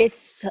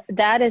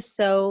 That is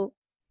so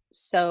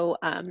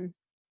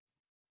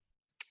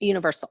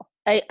universal.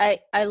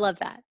 I love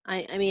that.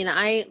 I mean,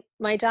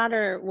 my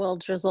daughter will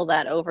drizzle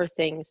that over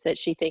things that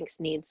she thinks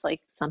needs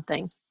like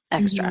something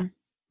extra. Hmm.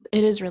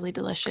 It is really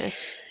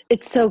delicious.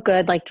 It's so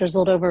good, like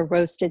drizzled over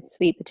roasted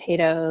sweet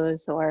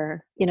potatoes,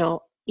 or,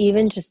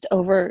 even just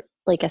over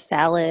like a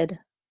salad.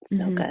 It's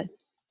so Hmm. good.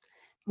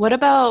 What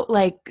about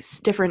like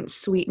different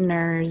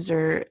sweeteners,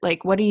 or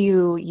like what do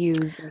you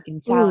use like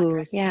in salad Ooh,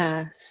 dressing,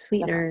 yeah, stuff like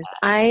sweeteners.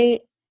 that?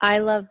 I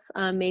love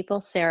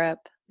maple syrup.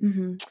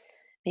 Hmm.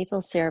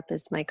 Maple syrup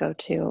is my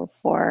go-to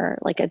for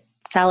like a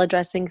salad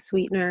dressing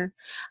sweetener.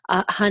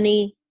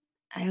 Honey,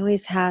 I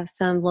always have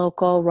some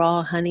local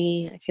raw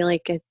honey. I feel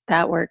like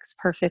that works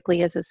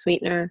perfectly as a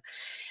sweetener.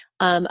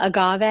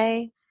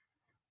 Agave,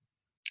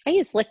 I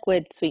use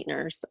liquid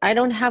sweeteners. I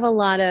don't have a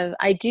lot of,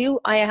 I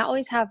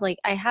always have like,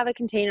 I have a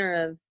container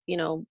of,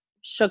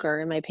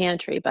 sugar in my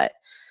pantry, but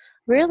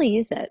rarely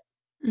use it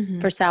Hmm.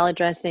 for salad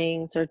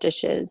dressings or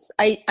dishes.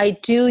 I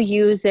do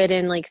use it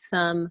in like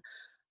some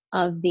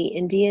of the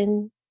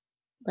Indian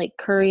like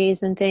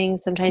curries and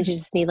things. Sometimes you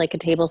just need like a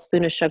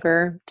tablespoon of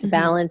sugar to Hmm.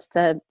 balance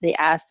the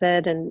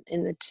acid and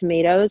in the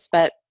tomatoes.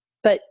 But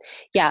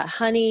yeah,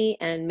 honey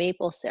and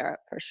maple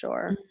syrup for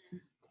sure.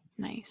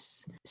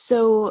 Nice.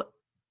 So,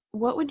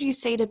 what would you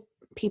say to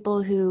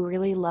people who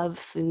really love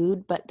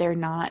food, but they're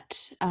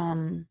not,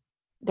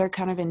 they're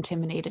kind of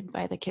intimidated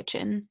by the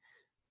kitchen?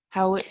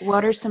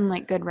 What are some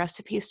like good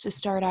recipes to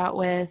start out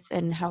with,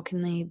 and how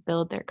can they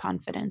build their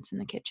confidence in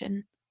the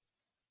kitchen?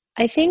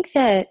 I think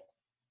that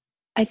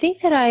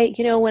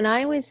when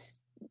I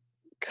was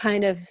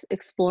kind of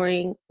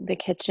exploring the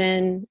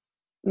kitchen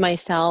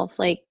myself,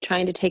 like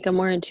trying to take a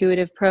more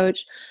intuitive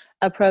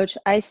approach,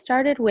 I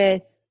started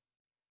with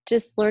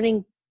just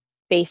learning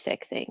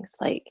basic things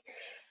like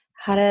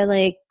how to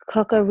like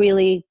cook a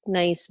really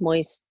nice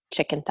moist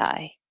chicken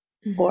thigh,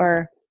 Hmm.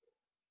 or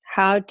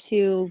how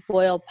to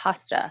boil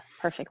pasta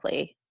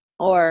perfectly,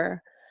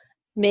 or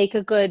make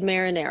a good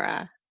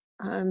marinara.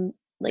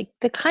 Like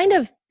the kind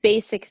of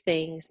basic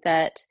things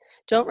that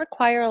don't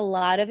require a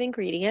lot of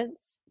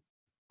ingredients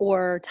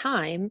or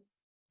time,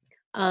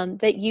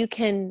 that you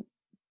can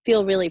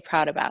feel really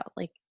proud about.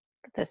 Like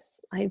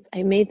this,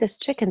 I made this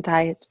chicken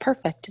thigh. It's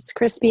perfect. It's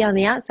crispy on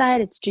the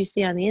outside. It's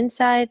juicy on the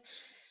inside.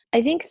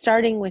 I think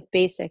starting with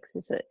basics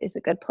is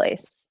a good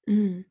place.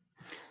 Mm.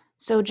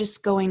 So,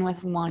 just going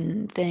with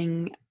one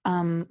thing,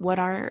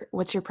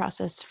 what's your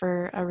process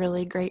for a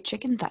really great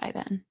chicken thigh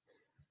then?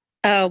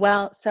 Oh,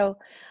 well, so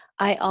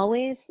I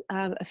always,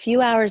 a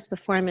few hours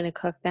before I'm going to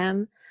cook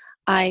them,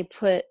 I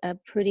put a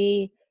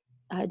pretty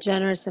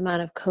generous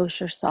amount of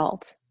kosher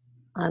salt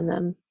on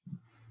them.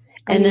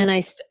 Are And you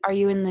then are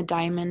you in the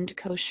Diamond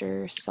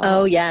Kosher oh,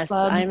 Salt yes,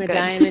 Club? I'm a Good.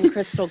 diamond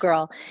crystal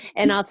girl.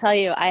 And I'll tell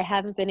you, I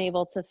haven't been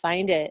able to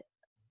find it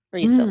Mm,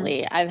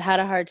 recently. I've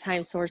had a hard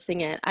time sourcing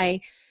it.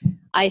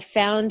 I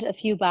found a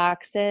few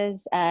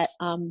boxes at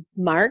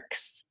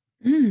Mark's.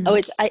 Oh,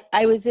 mm,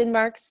 I was in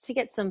Mark's to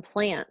get some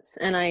plants,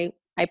 and I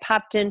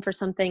popped in for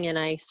something and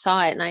I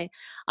saw it, and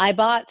I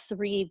bought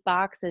 3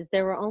 boxes.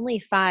 There were only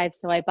 5,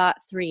 so I bought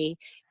 3.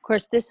 Of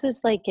course, this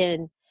was like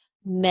in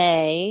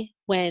May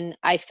when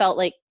I felt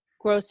like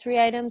grocery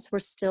items were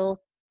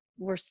still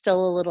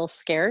a little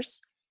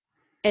scarce.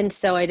 And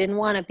so I didn't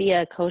want to be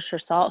a kosher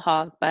salt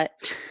hog, but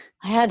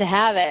I had to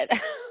have it.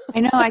 I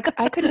know I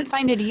couldn't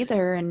find it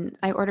either, and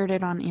I ordered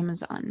it on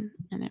Amazon,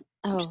 and it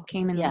just Oh,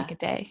 came in like yeah. a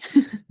day.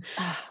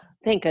 Ah,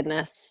 thank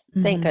goodness.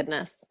 Thank Hmm.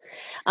 goodness.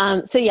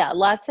 So yeah,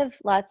 lots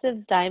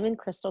of diamond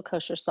crystal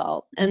kosher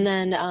salt. And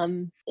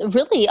then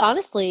really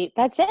honestly,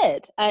 that's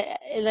it.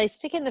 I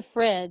stick in the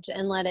fridge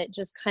and let it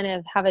just kind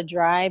of have a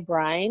dry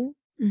brine.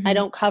 I Hmm.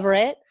 don't cover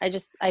it.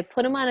 I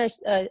put them on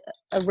a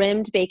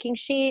rimmed baking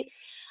sheet.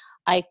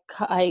 I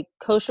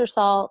kosher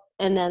salt,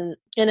 and then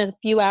in a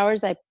few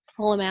hours I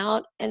pull them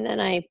out, and then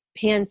I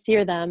pan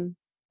sear them,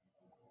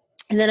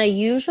 and then I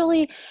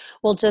usually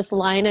will just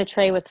line a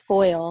tray with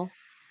foil.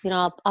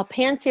 I'll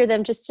pan sear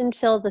them just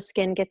until the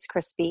skin gets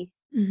crispy.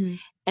 Hmm.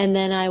 And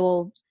then I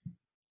will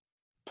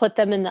put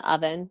them in the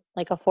oven,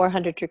 like a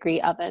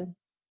 400-degree oven,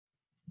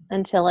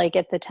 until I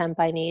get the temp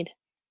I need.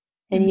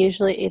 And Hmm.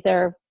 usually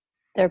they're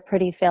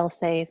pretty fail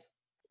safe.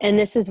 And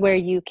this is where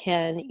you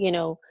can,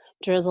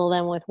 drizzle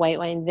them with white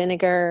wine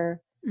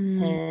vinegar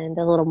Mm. and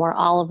a little more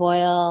olive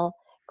oil,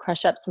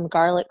 crush up some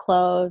garlic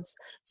cloves.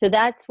 So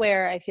that's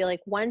where I feel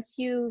like once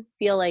you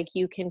feel like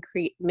you can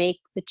make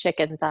the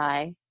chicken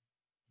thigh,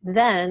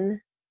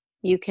 then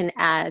you can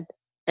add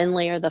and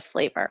layer the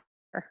flavor.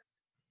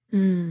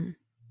 Mm.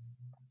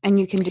 And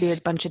you can do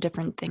a bunch of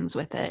different things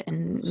with it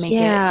and make it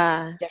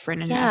Yeah.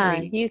 different in Yeah.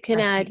 every You can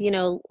add,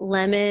 recipe.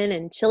 lemon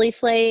and chili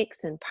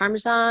flakes and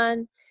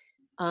Parmesan.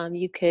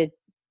 You could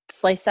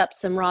slice up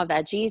some raw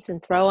veggies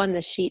and throw on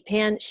the sheet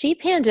pan.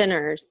 Sheet pan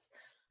dinners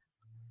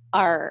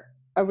are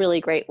a really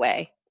great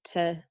way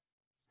to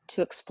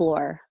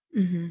explore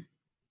Hmm.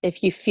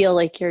 if you feel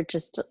like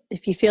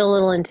if you feel a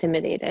little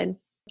intimidated,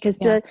 because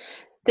Yeah.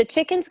 the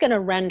chicken's going to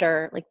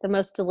render like the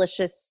most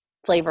delicious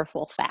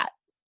flavorful fat.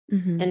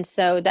 Mm-hmm. And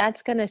so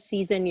that's going to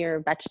season your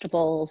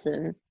vegetables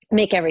and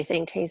make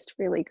everything taste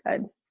really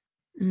good.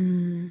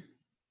 Mm,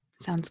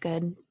 sounds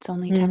good. It's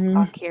only 10 Mm-hmm.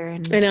 o'clock here I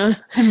and know.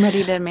 I'm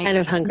ready to Kind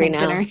of hungry make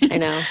now. dinner. I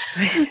know.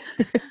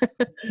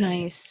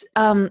 Nice.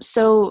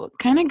 So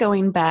kind of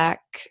going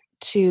back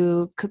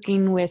to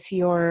cooking with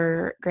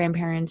your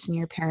grandparents and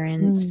your Mm.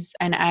 parents,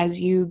 and as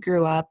you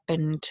grew up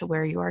and to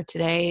where you are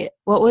today,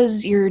 what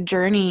was your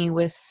journey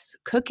with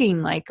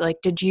cooking like? Like,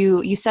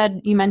 you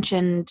said, you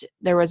mentioned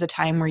there was a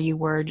time where you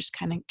were just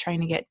kind of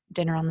trying to get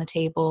dinner on the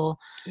table.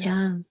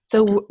 Yeah.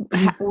 So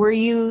were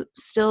you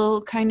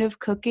still kind of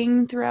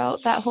cooking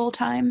throughout that whole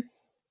time?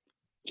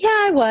 Yeah,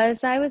 I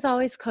was. I was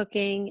always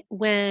cooking.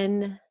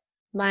 When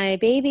my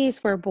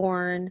babies were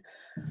born,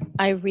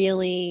 I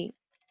really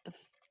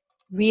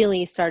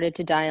started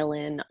to dial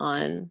in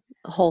on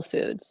whole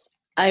foods.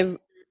 I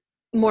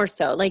more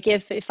so like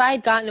if I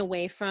had gotten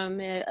away from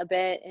it a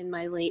bit in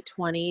my late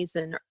 20s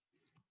and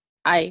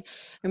I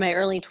in my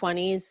early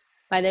 20s,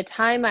 by the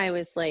time I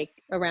was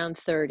like around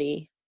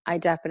 30, I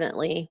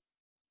definitely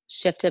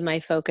shifted my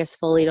focus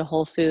fully to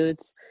whole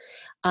foods.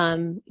 I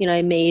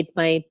made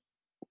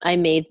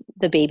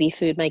the baby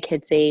food my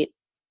kids ate.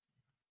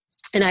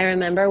 And I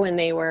remember when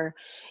they were,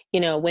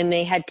 when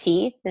they had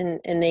teeth and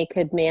they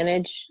could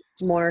manage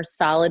more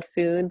solid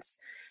foods,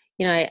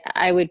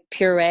 I would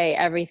puree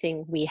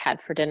everything we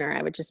had for dinner.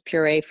 I would just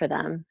puree for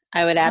them.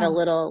 I would add a Oh,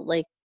 little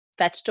like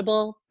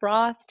vegetable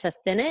broth to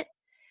thin it.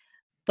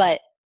 But,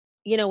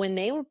 when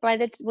they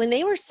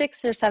were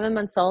 6 or 7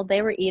 months old,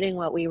 they were eating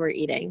what we were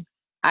eating.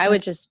 I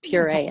would just that's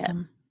puree it.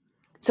 awesome.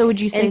 So would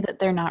you say And that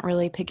they're not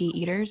really picky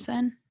eaters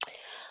then?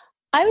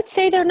 I would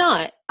say they're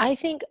not. I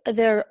think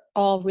they're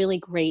all really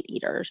great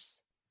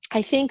eaters.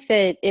 I think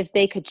that if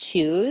they could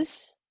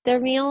choose their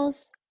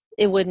meals,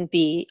 it wouldn't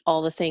be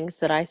all the things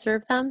that I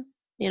serve them.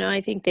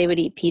 I think they would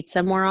eat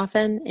pizza more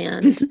often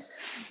and,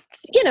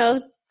 you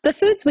know, the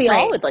foods we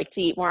all Right. would like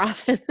to eat more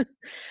often.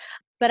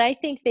 But I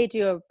think they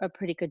do a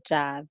pretty good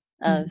job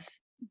Mhm. of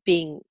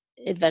being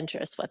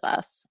adventurous with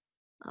us.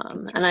 That's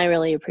And really I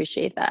really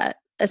appreciate that,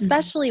 mhm.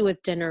 especially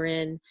with dinner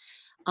in,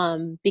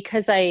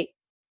 because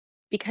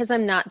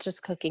I'm not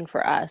just cooking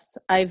for us.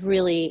 I've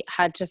really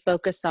had to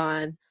focus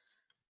on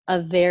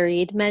a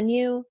varied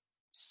menu.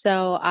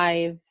 So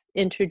I've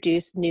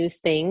introduced new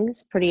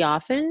things pretty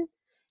often.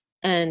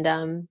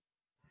 And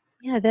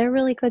yeah, they're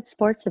really good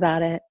sports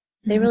about it.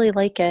 They Mhm. really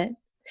like it.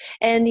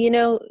 And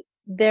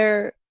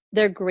they're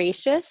they're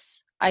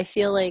gracious. I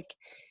feel like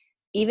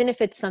even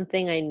if it's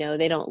something I know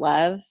they don't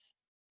love,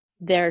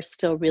 they're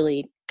still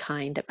really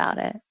kind about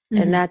it.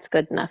 And Mhm. that's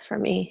good enough for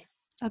me.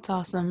 That's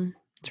awesome.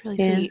 It's really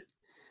Yeah.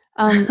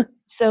 sweet.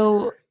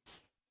 So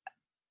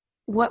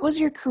what was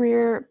your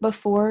career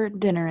before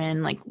Dinner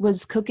In? Like,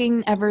 was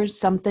cooking ever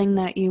something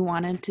that you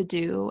wanted to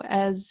do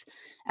as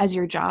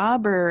your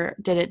job, or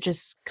did it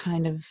just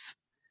kind of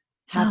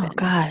Oh happen?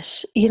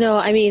 gosh.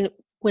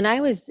 When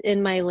I was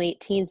in my late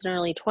teens and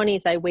early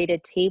 20s, I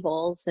waited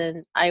tables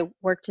and I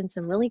worked in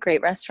some really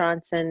great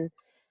restaurants and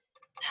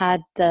had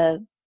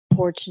the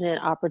fortunate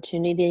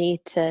opportunity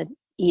to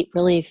eat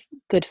really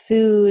good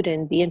food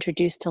and be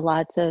introduced to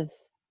lots of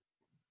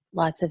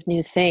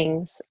new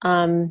things.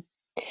 And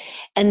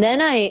then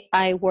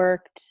I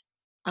worked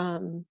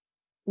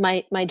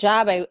my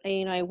job.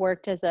 I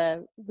worked as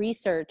a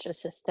research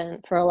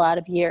assistant for a lot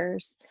of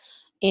years,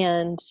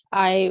 and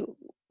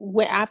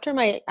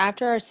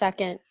after our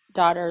second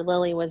daughter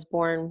Lily was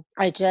born,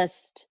 I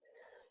just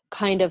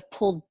kind of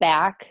pulled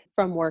back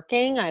from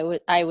working.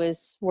 I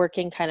was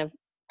working kind of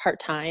part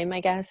time, I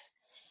guess,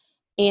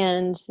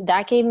 and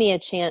that gave me a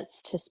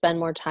chance to spend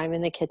more time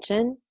in the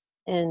kitchen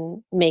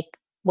and make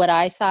what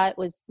I thought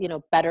was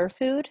better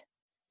food,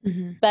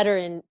 Mhm.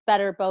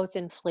 better both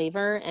in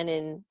flavor and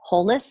in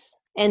wholeness.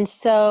 And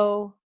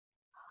so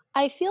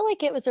I feel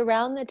like it was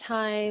around the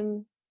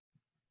time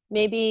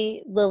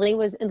maybe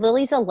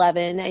Lily's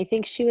 11. I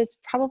think she was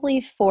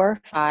probably 4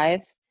 or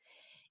 5,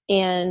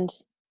 and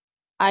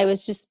I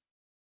was just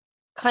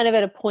kind of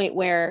at a point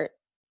where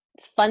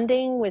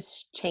funding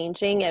was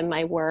changing in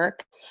my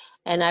work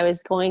and I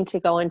was going to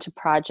go into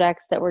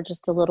projects that were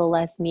just a little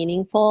less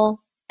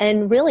meaningful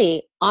and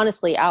really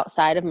honestly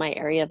outside of my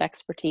area of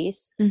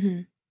expertise.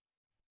 Mhm.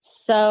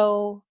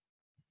 So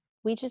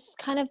we just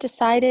kind of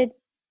decided,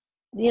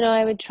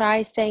 I would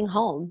try staying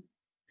home,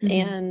 Mhm.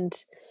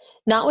 and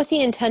not with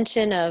the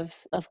intention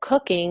of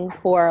cooking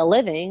for a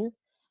living,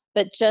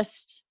 but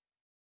just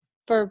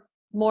for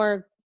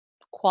more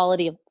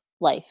quality of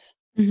life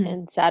Mhm.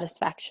 and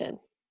satisfaction.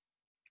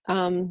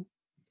 Um,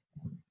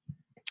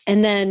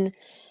 and then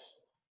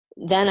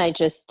I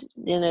just,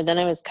 then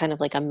I was kind of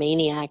like a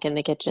maniac in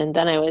the kitchen.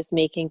 Then I was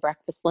making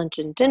breakfast, lunch,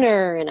 and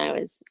dinner, and I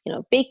was,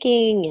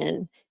 baking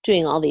and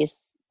doing all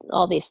these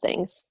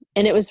things.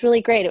 And it was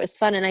really great. It was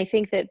fun. And I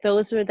think that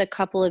those were the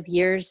couple of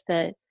years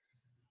that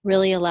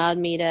really allowed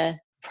me to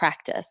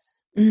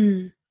practice.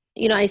 Mm.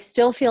 I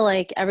still feel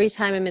like every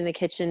time I'm in the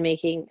kitchen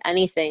making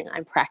anything,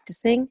 I'm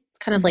practicing. It's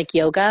kind of Mhm. like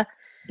yoga.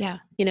 Yeah.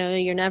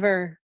 You're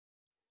never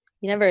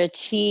You never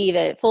achieve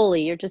it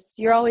fully.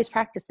 You're always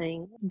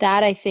practicing.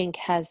 That I think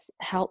has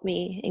helped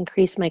me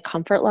increase my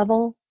comfort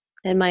level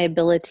and my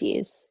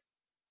abilities.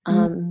 Mm.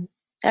 Um,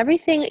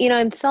 Everything,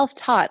 I'm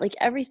self-taught. Like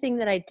everything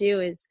that I do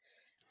is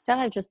stuff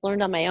I've just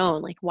learned on my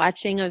own, like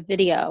watching a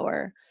video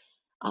or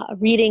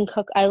reading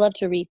I love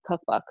to read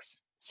cookbooks.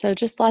 So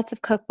just lots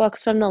of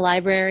cookbooks from the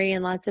library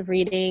and lots of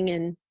reading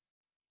and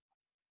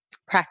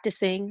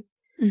practicing.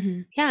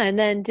 Mm-hmm. Yeah, and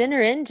then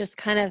dinner in just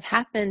kind of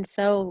happened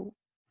so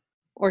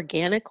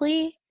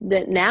organically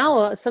that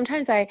now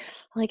sometimes I'm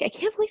like, I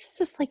can't believe this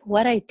is like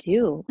what I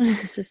do.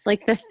 This is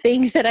like the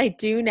thing that I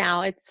do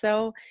now. It's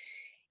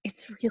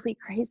really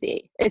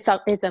crazy.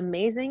 It's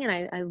amazing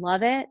and I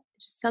love it.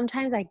 Just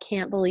sometimes I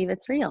can't believe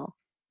it's real.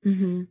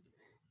 Mm-hmm.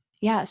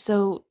 Yeah,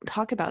 so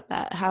talk about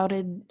that. How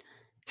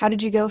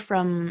did you go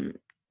from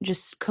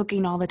just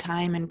cooking all the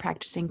time and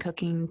practicing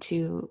cooking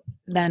to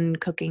then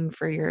cooking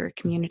for your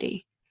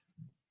community?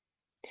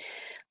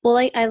 Well,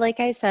 like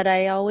I said,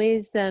 I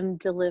always am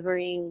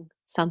delivering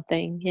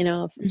something,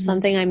 Mm-hmm.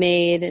 something I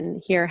made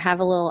and here,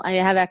 I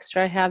have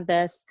extra, I have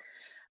this.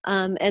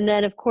 And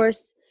then of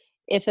course,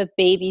 if a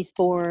baby's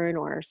born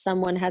or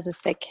someone has a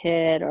sick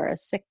kid or a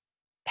sick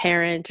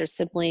parent or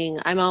sibling,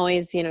 I'm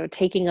always,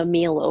 taking a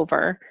meal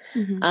over.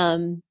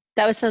 Mm-hmm.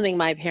 That was something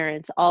my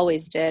parents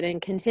always did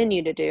and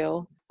continue to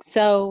do.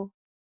 So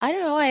I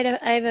don't know. I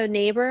have a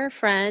neighbor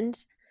friend,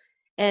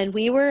 and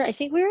I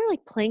think we were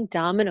like playing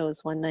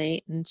dominoes one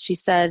night, and she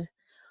said,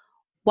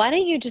 "Why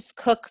don't you just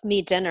cook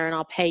me dinner and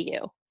I'll pay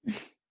you?"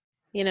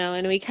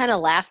 And we kind of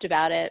laughed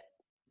about it.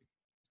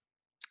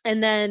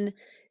 And then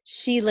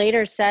she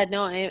later said,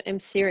 "No, I'm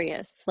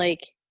serious.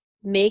 Like,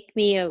 make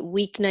me a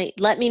weeknight.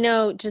 Let me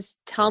know.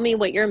 Just tell me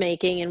what you're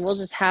making, and we'll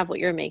just have what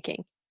you're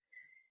making."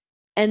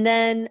 And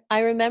then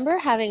I remember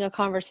having a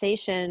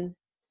conversation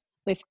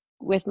with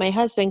with my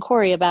husband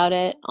Corey about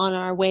it on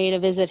our way to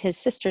visit his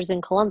sisters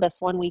in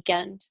Columbus one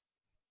weekend.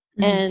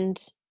 Mm-hmm.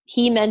 And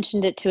he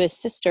mentioned it to his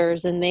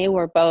sisters, and they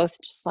were both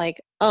just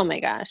like, "Oh my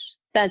gosh,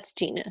 that's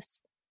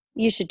genius.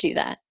 You should do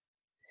that."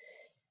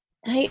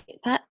 I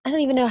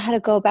don't even know how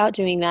to go about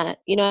doing that.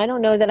 I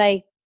don't know that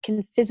I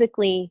can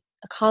physically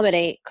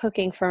accommodate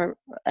cooking for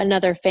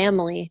another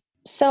family.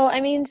 So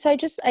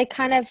I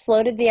kind of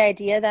floated the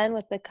idea then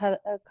with a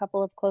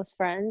couple of close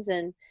friends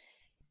and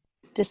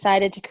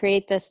decided to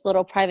create this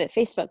little private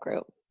Facebook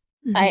group.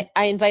 Mm-hmm.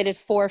 I invited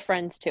 4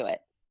 friends to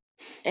it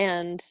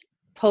and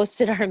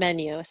posted our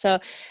menu. So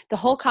the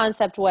whole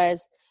concept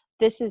was,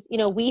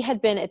 we had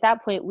been at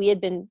that point, we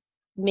had been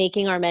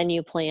making our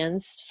menu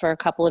plans for a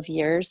couple of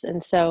years.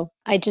 And so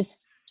I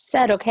just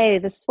said, okay,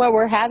 this is what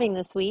we're having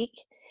this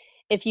week.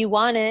 If you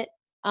want it,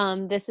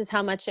 this is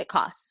how much it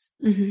costs.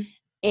 Mm-hmm.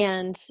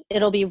 And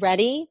it'll be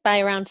ready by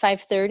around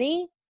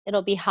 5:30.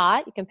 It'll be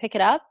hot. You can pick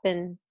it up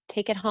and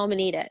take it home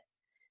and eat it.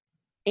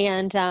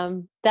 And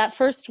that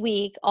first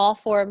week, all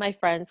 4 of my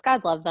friends,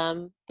 God love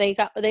them, they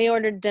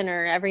ordered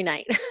dinner every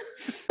night.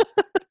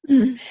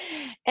 Mm-hmm.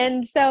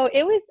 And so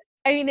it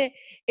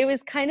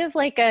was kind of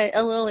like a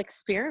little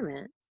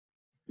experiment.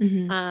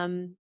 Mm-hmm.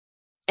 Um,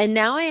 and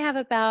now I have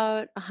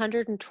about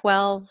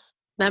 112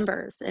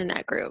 members in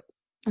that group.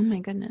 Oh my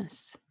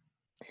goodness.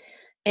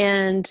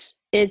 And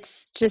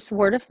it's just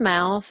word of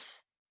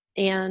mouth.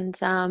 And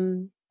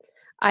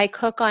I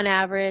cook on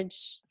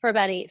average for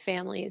about 8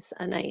 families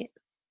a night.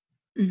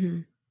 Mm-hmm.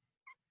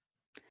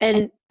 And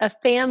And a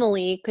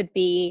family could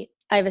be,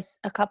 I have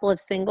a couple of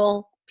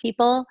single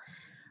people.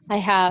 I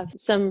have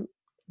some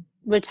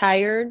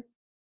retired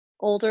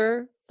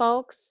older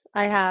folks.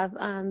 I have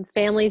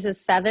families of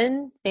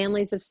 7,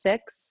 families of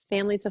 6,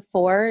 families of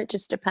 4. It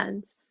just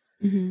depends.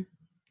 mm-hmm.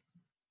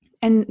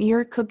 And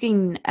you're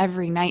cooking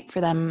every night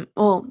for them.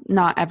 Well,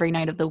 not every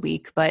night of the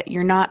week, but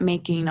you're not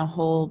making a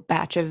whole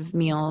batch of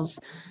meals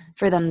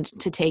for them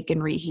to take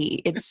and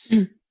reheat. It's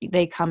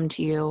they come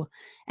to you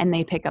and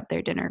they pick up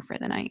their dinner for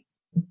the night.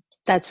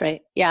 That's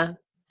right. Yeah.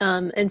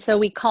 And so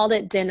we called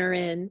it dinner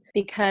in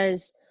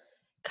because,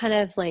 kind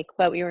of like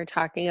what we were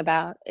talking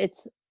about,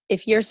 it's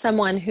if you're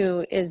someone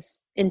who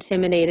is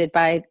intimidated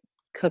by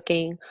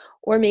cooking,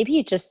 or maybe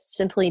you just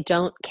simply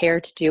don't care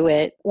to do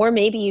it, or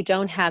maybe you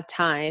don't have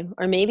time,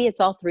 or maybe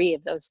it's all 3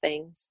 of those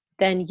things,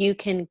 then you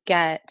can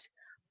get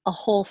a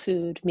whole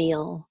food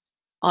meal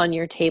on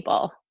your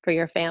table for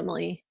your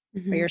family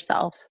or Mm-hmm.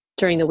 yourself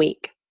during the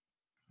week.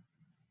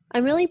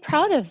 I'm really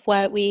proud of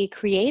what we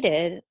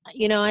created.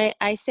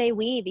 I say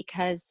we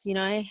because,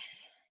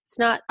 it's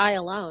not I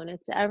alone.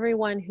 It's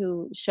everyone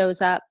who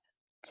shows up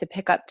to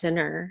pick up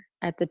dinner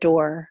at the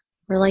door.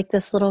 We're like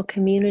this little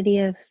community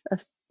of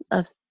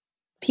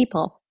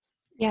people,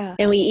 Yeah.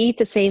 and we eat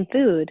the same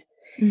food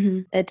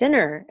Mm-hmm. at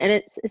dinner, and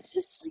it's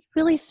just like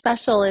really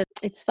special.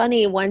 It's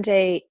funny. One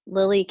day,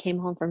 Lily came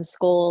home from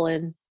school,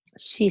 and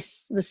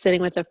was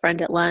sitting with a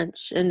friend at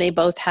lunch, and they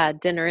both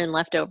had dinner and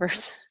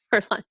leftovers for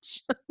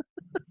lunch.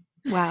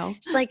 Wow.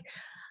 She's like,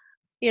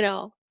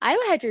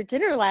 I had your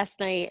dinner last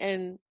night,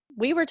 and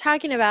we were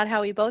talking about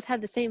how we both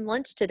had the same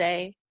lunch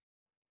today.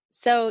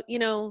 So,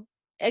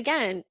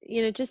 again,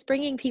 just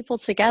bringing people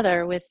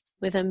together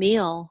with a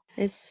meal.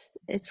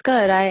 It's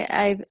good.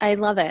 I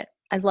love it.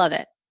 I love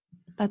it.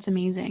 That's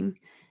amazing.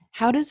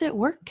 How does it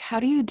work? How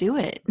do you do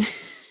it?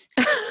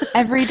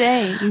 Every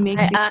day you make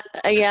these meals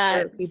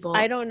Yeah, for I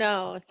people. don't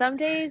know. Some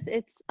days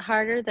it's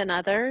harder than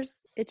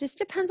others. It just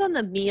depends on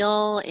the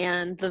meal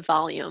and the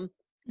volume.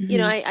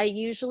 Hmm. I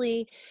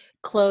usually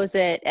close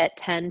it at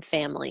 10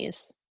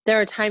 families. There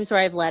are times where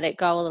I've let it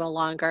go a little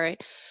longer.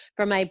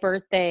 For my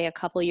birthday a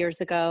couple years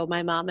ago,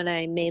 my mom and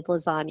I made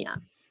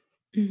lasagna.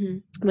 Hmm.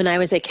 When I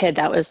was a kid,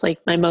 that was like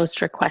my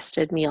most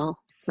requested meal.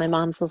 It's my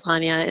mom's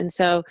lasagna. And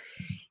so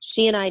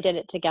she and I did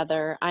it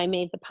together. I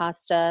made the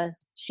pasta,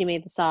 she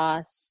made the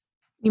sauce.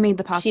 You made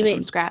the She pasta from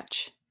made,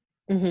 scratch.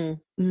 hmm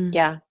Mm.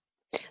 yeah,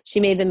 she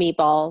made the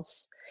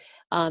meatballs.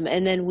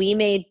 And then we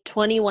made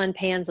 21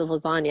 pans of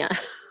lasagna.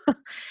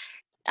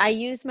 I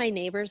use my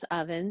neighbor's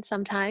oven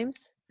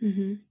sometimes.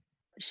 Hmm.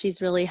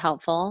 She's really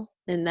helpful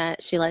in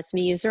that she lets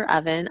me use her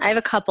oven. I have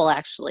a couple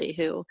actually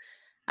who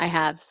I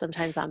have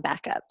sometimes on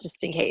backup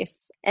just in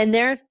case. And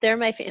they're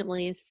my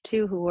families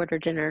too who order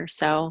dinner.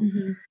 So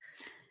Hmm.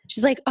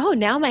 she's like, "Oh,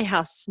 now my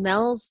house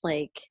smells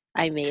like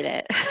I made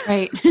it."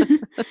 Right.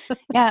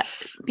 Yeah,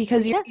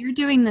 because Yeah. you're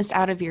doing this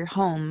out of your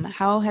home.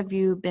 How have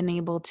you been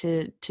able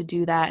to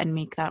do that and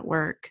make that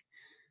work?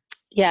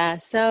 Yeah,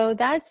 so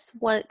that's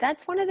one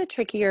of the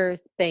trickier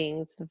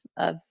things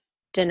of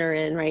dinner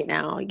in right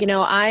now.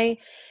 I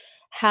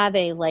have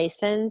a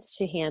license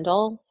to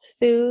handle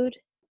food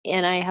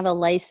and I have a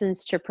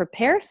license to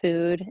prepare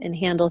food and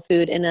handle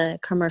food in a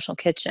commercial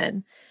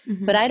kitchen,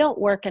 but Hmm. I don't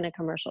work in a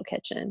commercial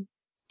kitchen.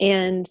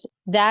 And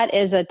that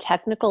is a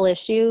technical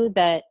issue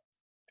that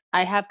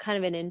I have kind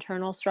of an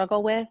internal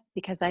struggle with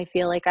because I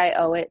feel like I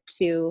owe it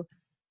to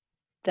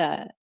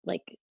the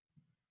like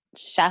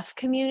chef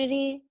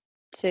community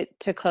to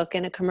cook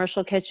in a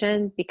commercial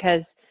kitchen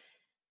because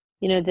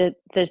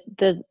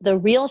the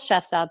real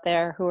chefs out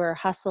there who are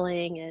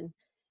hustling and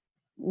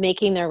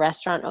making their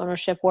restaurant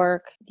ownership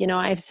work,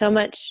 I have so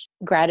much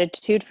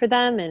gratitude for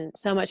them and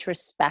so much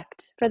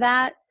respect for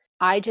that.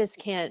 I just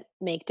can't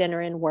make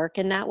dinner and work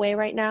in that way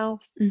right now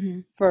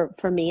Hmm.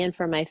 for me and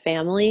for my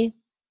family.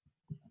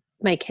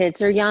 My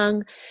kids are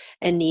young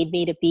and need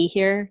me to be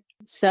here,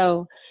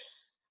 so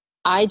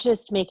I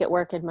just make it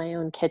work in my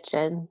own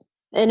kitchen.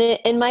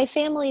 And my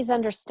families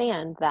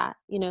understand that,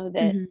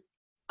 that Hmm.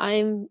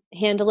 I'm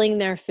handling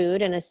their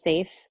food in a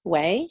safe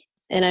way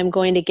and I'm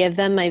going to give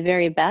them my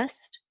very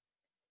best.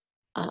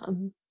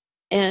 Um,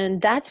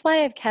 and that's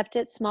why I've kept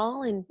it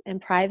small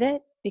and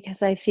private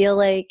because I feel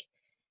like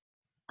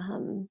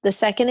the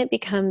second it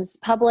becomes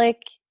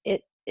public,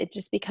 it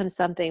just becomes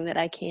something that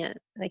I can't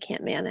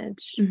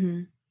manage.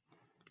 Hmm.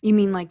 You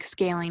mean like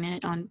scaling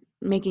it on,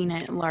 making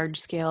it large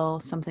scale,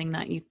 something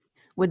that you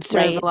would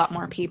serve a Right. lot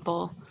more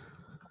people.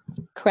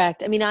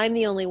 Correct. I mean, I'm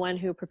the only one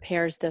who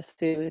prepares the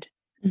food.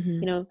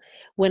 Hmm.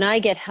 When I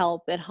get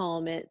help at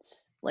home,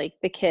 it's like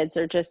the kids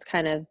are just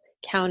kind of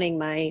counting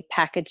my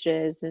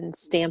packages and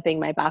stamping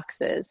my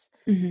boxes.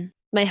 Hmm.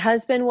 My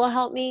husband will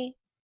help me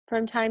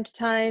from time to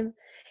time.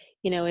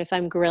 If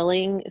I'm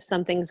grilling, if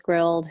something's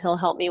grilled, he'll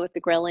help me with the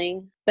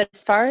grilling. But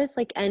as far as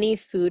like any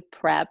food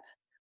prep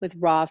with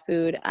raw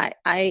food,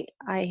 I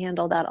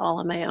handle that all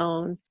on my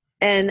own.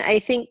 And I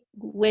think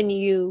when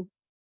you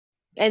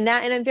and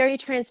I'm very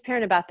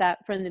transparent about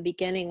that from the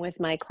beginning with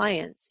my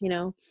clients,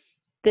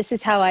 this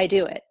is how I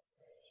do it.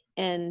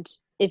 And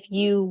if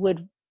you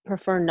would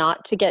prefer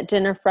not to get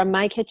dinner from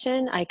my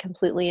kitchen, I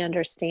completely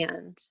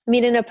understand. I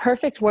mean, in a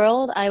perfect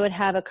world, I would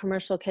have a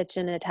commercial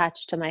kitchen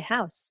attached to my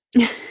house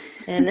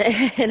and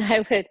and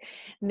I would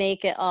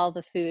make it all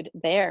the food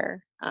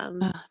there.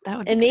 That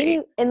would be And maybe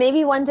great. and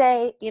maybe one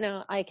day,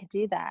 I could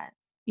do that.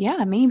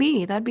 Yeah,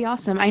 maybe. That'd be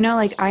awesome. I know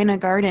like Ina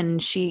Garden,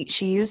 she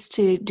used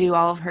to do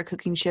all of her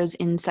cooking shows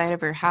inside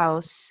of her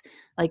house,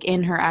 like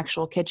in her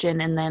actual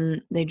kitchen, and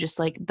then they just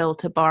like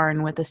built a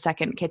barn with a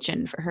second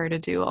kitchen for her to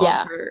do all of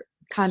Yeah. her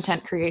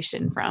content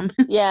creation from.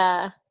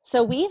 Yeah.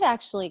 So we've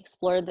actually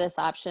explored this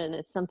option.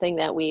 It's something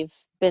that we've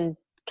been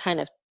kind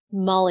of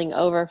mulling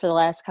over for the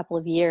last couple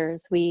of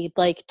years. We'd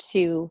like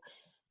to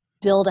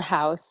build a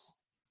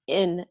house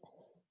in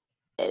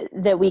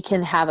that we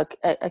can have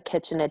a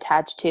kitchen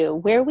attached to.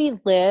 Where we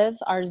live,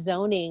 our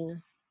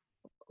zoning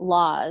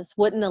laws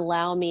wouldn't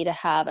allow me to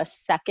have a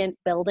second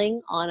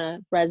building on a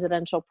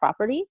residential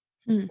property.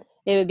 Hmm.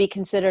 It would be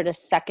considered a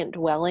second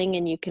dwelling,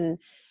 and you can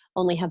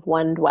only have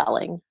one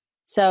dwelling.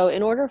 So,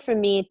 in order for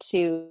me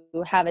to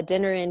have a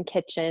dinner in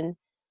kitchen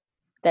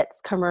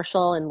that's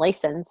commercial and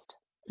licensed,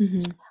 Hmm.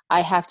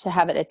 I have to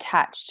have it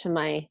attached to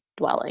my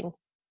dwelling.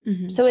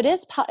 Hmm. So it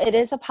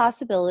is a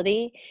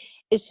possibility.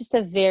 It's just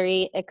a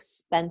very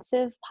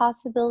expensive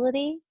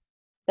possibility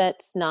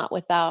that's not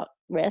without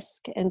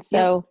risk. And Yep.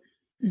 so,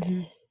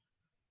 Hmm.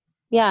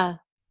 yeah.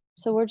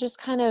 So we're just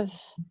kind of,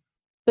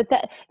 but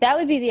that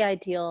would be the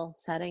ideal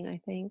setting, I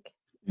think,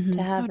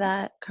 to Hmm. have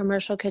that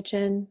commercial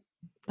kitchen.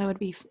 That'd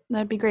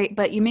be great.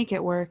 But you make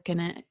it work,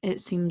 and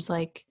it seems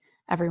like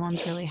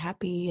everyone's really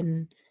happy,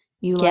 and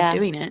you love Yeah,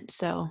 doing it.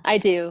 So. I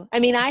do. I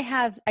mean, I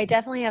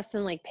definitely have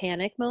some like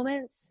panic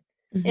moments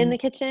in Hmm. the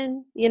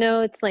kitchen.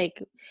 It's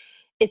like,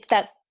 it's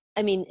that,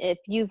 I mean, if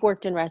you've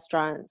worked in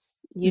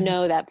restaurants, you Mhm.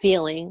 know that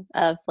feeling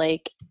of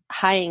like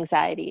high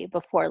anxiety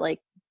before like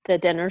the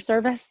dinner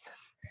service.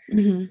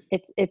 Mhm.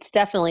 It's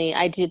definitely,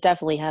 I do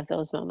definitely have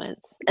those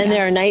moments. And Yeah.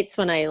 there are nights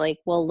when I like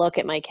will look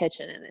at my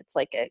kitchen and it's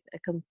like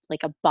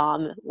like a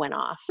bomb went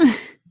off.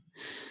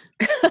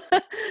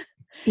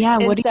 Yeah,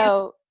 And what do you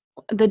so,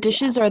 the yeah,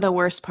 dishes are the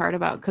worst part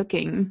about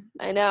cooking.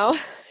 I know.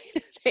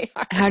 They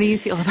are. How do you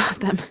feel about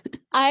them?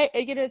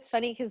 It's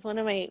funny because one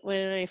of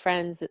my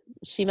friends,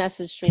 she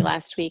messaged me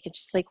last week and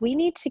she's like, "We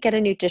need to get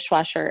a new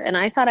dishwasher." And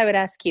I thought I would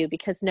ask you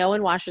because no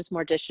one washes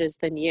more dishes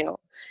than you.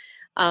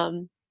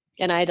 Um,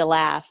 and I had to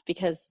laugh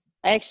because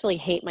I actually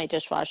hate my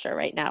dishwasher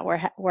right now.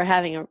 We're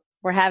having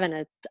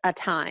a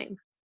time,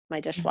 my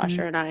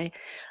dishwasher Mhm. and I.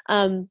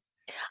 Um,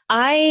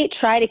 I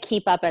try to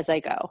keep up as I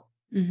go,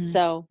 Mhm.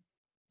 so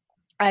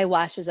I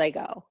wash as I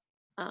go,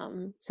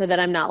 so that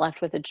I'm not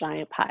left with a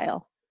giant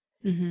pile.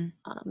 Mhm.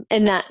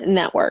 And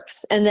that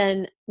works. And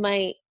then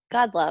my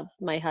God love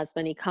my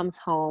husband. He comes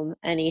home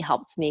and he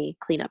helps me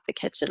clean up the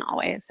kitchen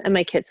always, and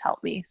my kids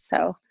help me.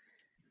 So,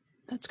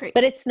 That's great.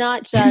 but it's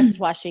not just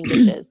washing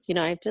dishes.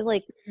 I have to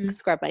like Mhm.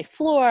 scrub my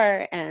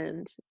floor,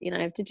 and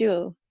I have to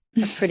do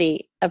a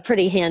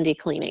pretty handy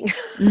cleaning.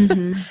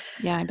 Mhm.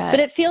 Yeah, I But bet.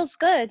 it feels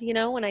good,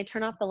 when I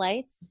turn off the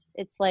lights.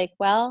 It's like,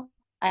 well,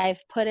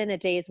 I've put in a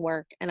day's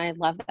work, and I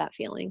love that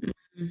feeling.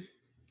 Mhm.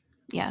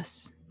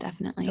 Yes, I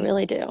definitely.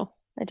 really do.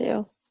 I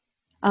do.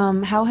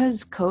 How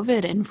has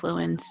COVID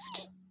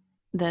influenced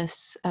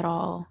this at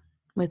all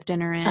with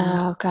dinner in?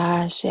 Oh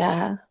gosh,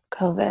 yeah,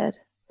 COVID.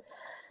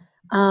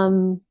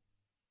 Um,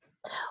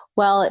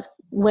 well,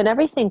 when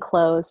everything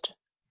closed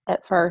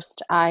at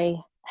first, I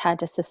had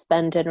to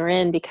suspend dinner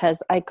in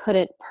because I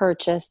couldn't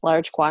purchase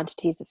large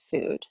quantities of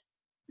food.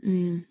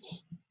 Mm,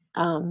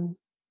 Um,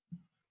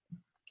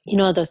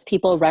 those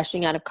people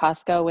rushing out of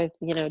Costco with,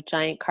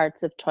 giant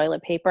carts of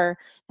toilet paper.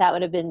 That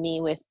would have been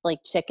me with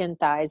like chicken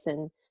thighs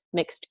and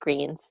mixed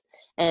greens,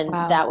 and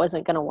wow. that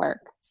wasn't going to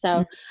work.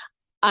 So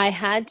I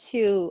had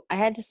to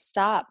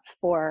stop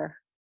for,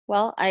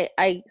 well,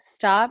 I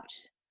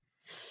stopped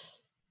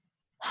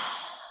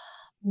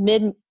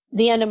mid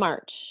the end of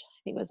March. I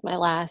think was my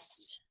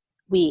last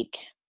week.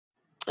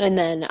 And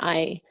then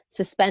I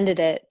suspended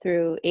it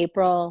through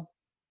April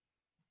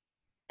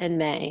and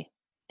May.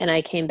 And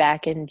I came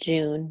back in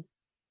June.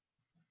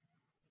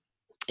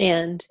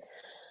 And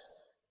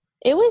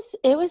it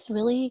was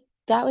really,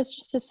 that was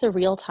just a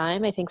surreal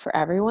time, I think, for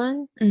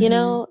everyone.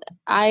 Mhm.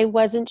 I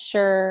wasn't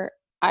sure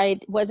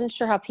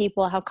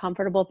how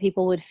comfortable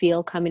people would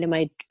feel coming to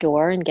my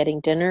door and getting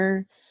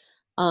dinner.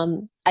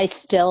 I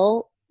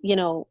still,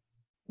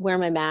 wear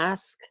my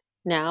mask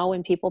now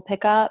when people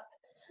pick up.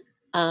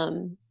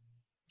 Um,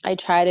 I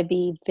try to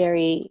be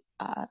very,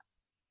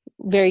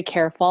 very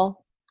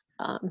careful.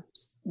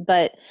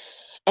 But,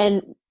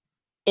 and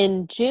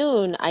in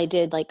June, I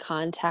did like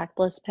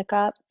contactless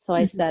pickup. So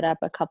I Mhm. set up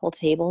a couple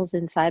tables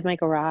inside my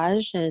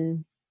garage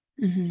and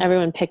Mhm.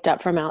 everyone picked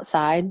up from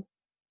outside,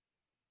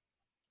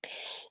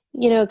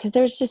 because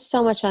there's just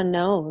so much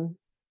unknown.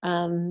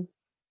 Um,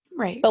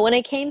 Right. but when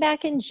I came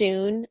back in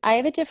June, I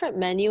have a different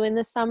menu in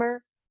the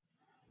summer.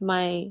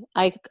 My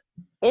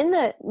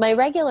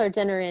regular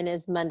dinner in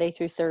is Monday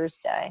through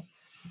Thursday,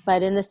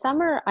 but in the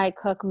summer I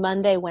cook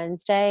Monday,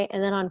 Wednesday,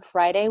 and then on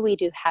Friday we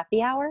do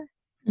happy hour.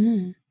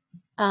 Mm.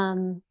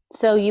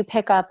 So you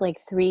pick up like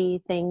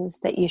three things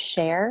that you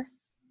share,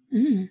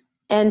 Mm.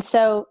 and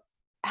so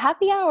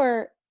happy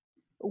hour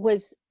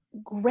was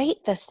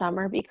great this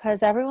summer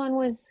because everyone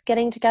was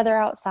getting together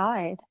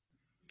outside,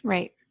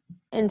 Right.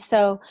 and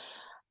so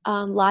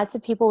lots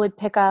of people would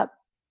pick up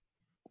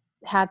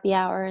happy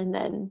hour and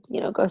then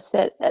go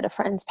sit at a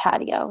friend's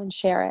patio and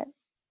share it.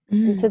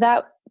 And so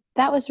Mm.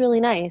 that was really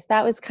nice.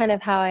 That was kind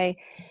of how I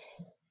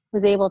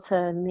was able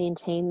to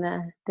maintain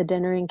the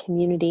dinner and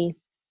community.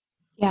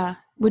 Yeah.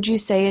 Would you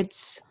say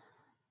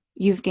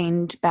you've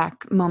gained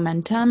back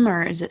momentum,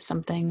 or is it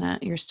something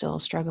that you're still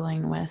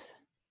struggling with?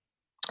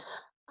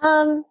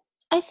 Um,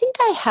 I think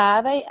I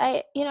have.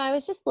 I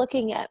was just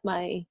looking at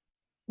my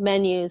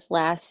menus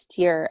last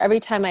year. Every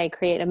time I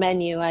create a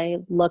menu, I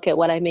look at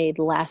what I made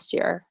last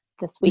year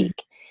this Mm.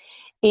 week.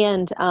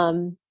 And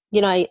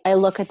I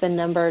look at the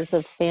numbers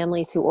of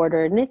families who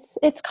ordered, and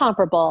it's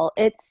comparable.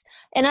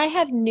 And I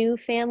have new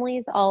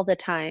families all the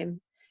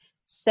time.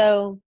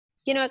 So,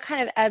 it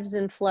kind of ebbs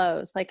and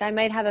flows. Like I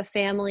might have a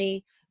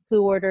family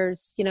who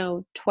orders,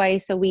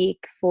 twice a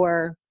week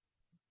for,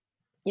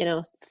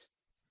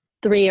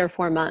 3 or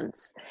 4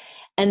 months,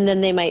 and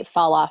then they might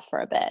fall off for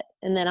a bit.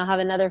 And then I'll have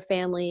another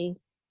family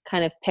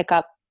kind of pick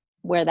up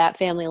where that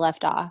family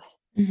left off.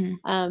 Mhm.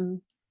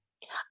 Um,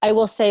 I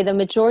will say the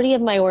majority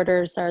of my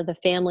orders are the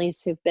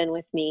families who've been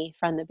with me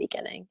from the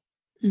beginning.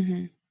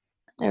 Mhm.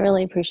 I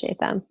really appreciate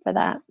them for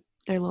that.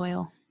 They're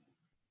loyal.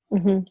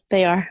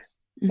 They are.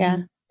 Yeah.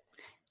 Mhm.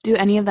 Do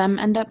any of them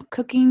end up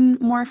cooking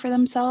more for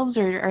themselves,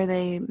 or are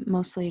they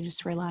mostly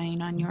just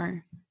relying on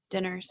your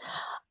dinners?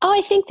 Oh,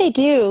 I think they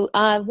do.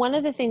 One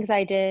of the things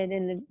I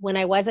did when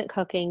I wasn't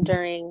cooking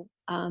during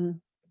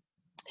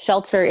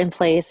shelter in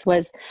place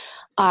was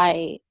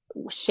I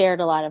shared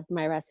a lot of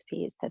my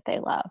recipes that they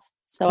love.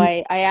 So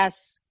I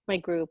asked my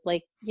group,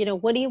 like,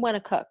 what do you want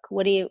to cook?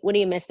 What are you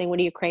missing? What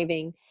are you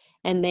craving?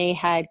 And they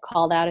had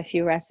called out a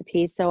few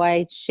recipes. So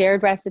I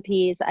shared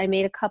recipes. I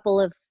made a couple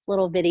of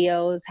little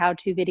videos,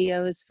 how-to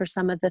videos for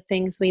some of the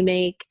things we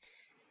make.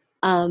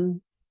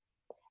 And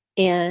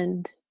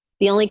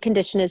the only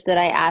condition is that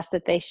I ask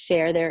that they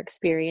share their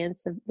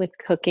experience with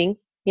cooking,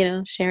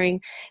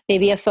 sharing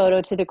maybe a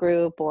photo to the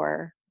group,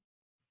 or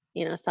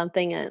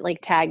something, like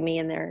tag me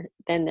in their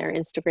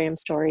Instagram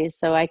stories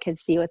so I could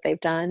see what they've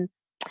done.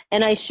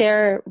 And I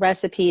share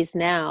recipes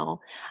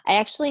now. I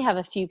actually have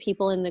a few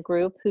people in the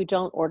group who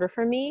don't order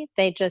from me.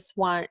 They just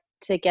want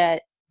to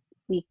get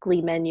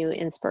weekly menu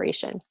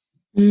inspiration.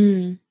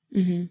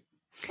 Mm-hmm.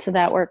 So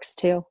that works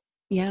too.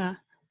 Yeah.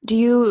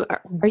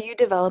 Are you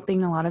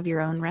developing a lot of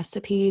your own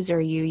recipes? Or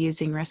are you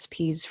using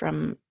recipes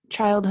from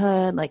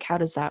childhood? Like, how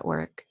does that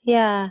work?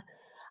 Yeah.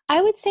 I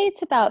would say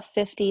it's about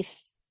 50-50.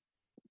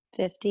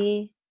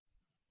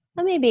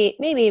 Well, maybe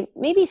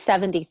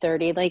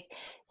 70-30, like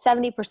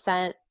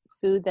 70%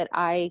 food that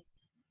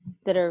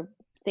are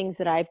things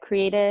that I've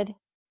created,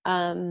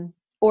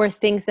 or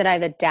things that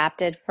I've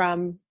adapted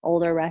from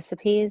older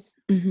recipes.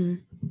 Mm-hmm.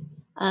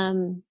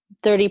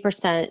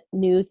 30%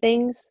 new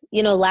things.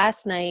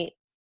 Last night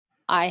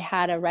I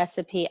had a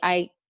recipe.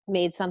 I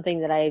made something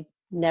that I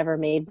never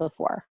made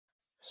before.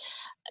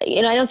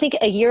 I don't think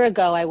a year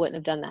ago I wouldn't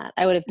have done that.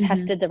 I would have Mm-hmm.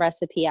 tested the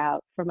recipe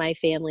out for my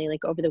family,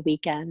 like over the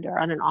weekend or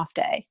on an off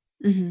day.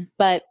 Mm-hmm.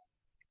 But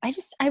I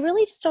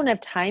really just don't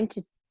have time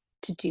to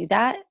do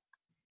that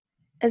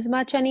as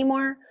much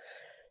anymore.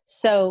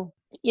 So,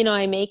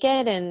 I make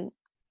it, and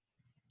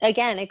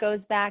again, it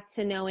goes back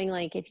to knowing,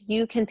 like, if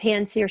you can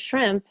pan sear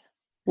shrimp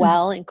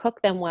well and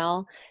cook them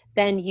well,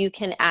 then you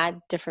can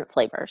add different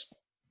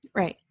flavors.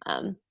 Right.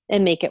 And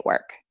make it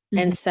work. Mm-hmm.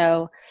 And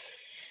so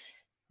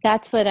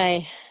that's what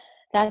I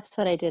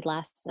did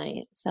last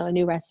night. So a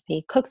new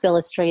recipe. Cooks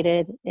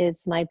Illustrated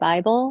is my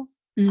Bible.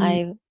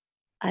 Mm-hmm.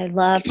 I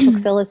love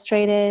Cooks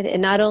Illustrated. It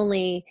not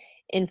only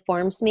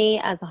informs me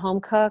as a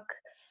home cook,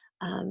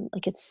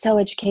 like it's so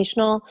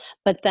educational,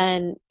 but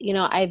then,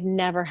 I've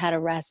never had a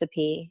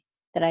recipe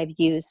that I've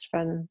used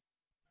from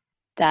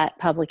that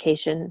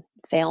publication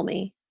fail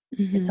me.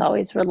 Mm-hmm. It's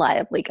always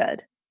reliably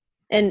good.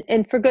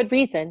 And for good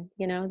reason,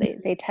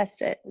 they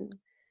test it.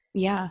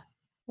 Yeah.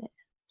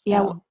 So.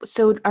 Yeah.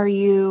 So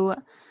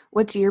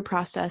what's your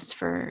process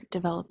for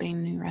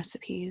developing new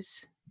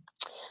recipes?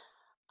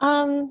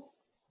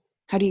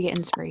 How do you get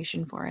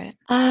inspiration for it?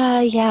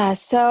 Yeah.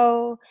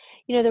 So,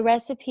 the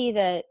recipe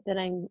that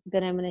I'm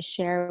going to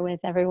share with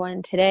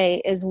everyone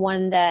today is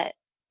one that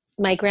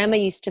my grandma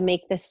used to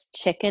make, this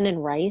chicken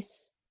and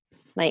rice.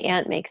 My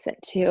aunt makes it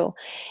too.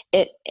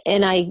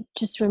 And I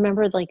just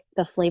remembered, like,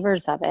 the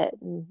flavors of it.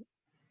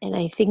 And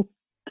I think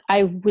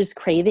I was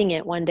craving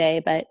it one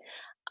day, but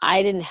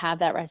I didn't have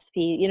that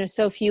recipe.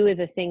 So few of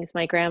the things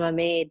my grandma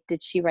made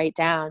did she write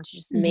down. She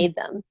just made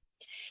them.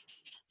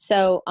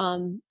 So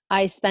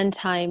I spend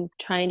time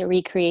trying to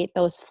recreate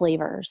those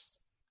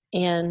flavors.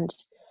 And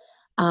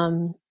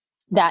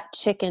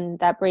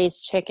that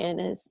braised chicken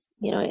is,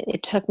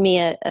 it took me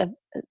a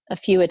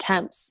few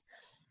attempts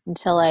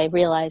until I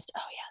realized,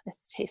 oh yeah,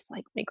 this tastes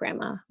like my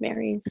grandma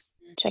Mary's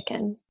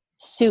chicken.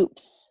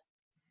 Soups.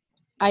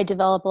 I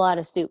develop a lot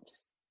of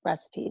soups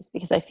recipes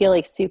because I feel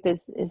like soup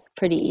is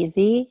pretty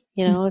easy.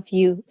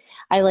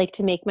 I like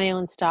to make my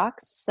own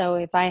stocks. So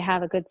if I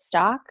have a good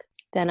stock,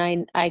 then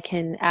I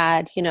can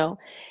add,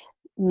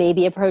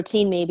 maybe a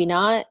protein, maybe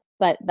not,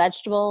 but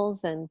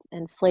vegetables and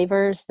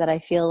flavors that I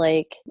feel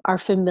like are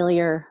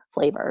familiar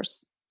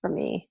flavors for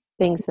me.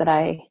 Things that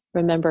I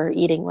remember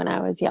eating when I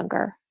was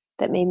younger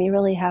that made me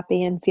really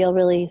happy and feel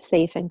really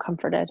safe and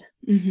comforted.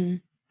 Mm-hmm.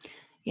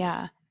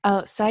 Yeah.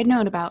 Side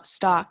note about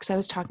stocks. I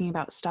was talking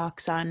about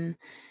stocks on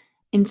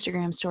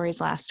Instagram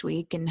stories last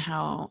week and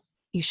how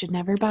you should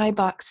never buy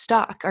box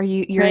stock.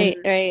 You're right.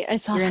 I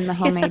saw you're in the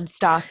homemade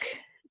stock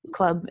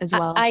club as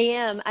well. I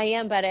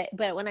am,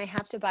 but when I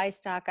have to buy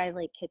stock, I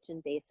like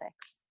Kitchen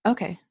Basics.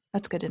 Okay,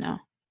 that's good to know.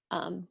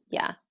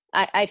 Yeah,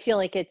 I feel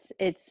like it's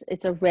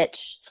a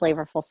rich,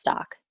 flavorful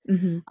stock.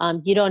 Mm-hmm.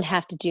 You don't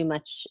have to do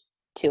much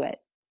to it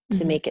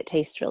to make it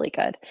taste really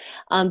good.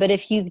 But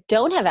if you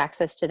don't have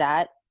access to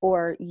that,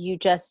 or you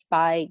just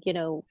buy,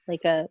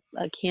 like a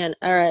can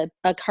or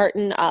a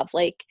carton of,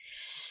 like,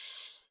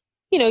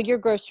 your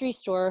grocery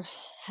store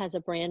has a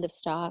brand of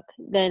stock,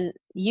 then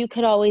you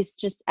could always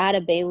just add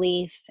a bay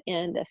leaf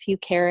and a few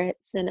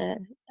carrots and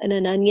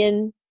an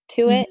onion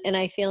to it. And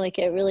I feel like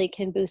it really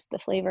can boost the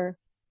flavor.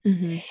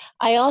 Mm-hmm.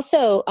 I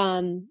also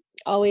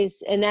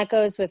always, and that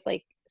goes with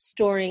like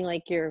storing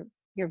like your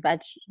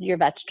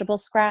vegetable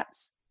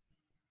scraps.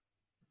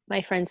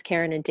 My friends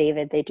Karen and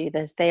David, they do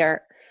this. They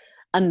are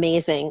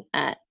amazing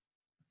at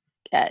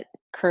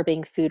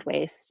curbing food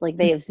waste. Like,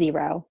 they have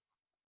zero.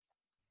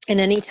 And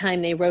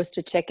anytime they roast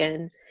a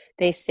chicken,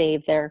 they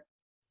save their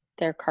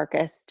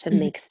carcass to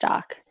make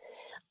stock.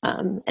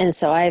 And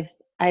so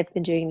I've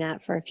been doing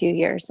that for a few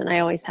years, and I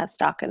always have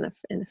stock in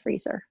the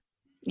freezer.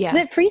 because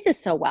Yeah. it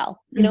freezes so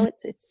well. Mhm.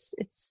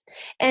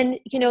 And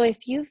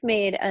if you've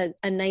made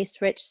a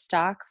nice rich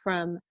stock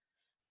from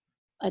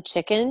a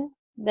chicken,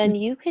 then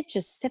you could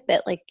just sip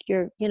it like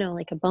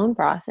like a bone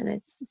broth, and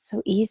it's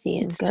so easy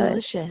and It's good.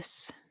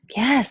 delicious.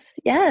 Yes,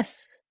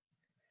 yes.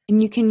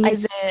 And you can I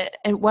use it.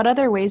 And what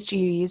other ways do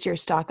you use your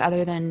stock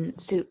other than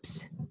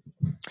soups?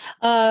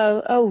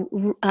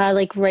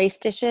 like rice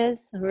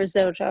dishes,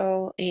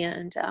 risotto,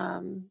 and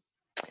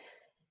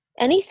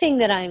anything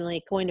that I'm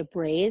like going to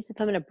braise.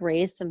 If I'm going to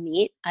braise some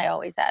meat, I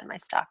always add my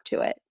stock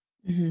to it,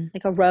 Mm-hmm.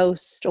 like a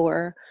roast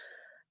or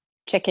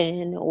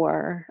chicken,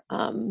 or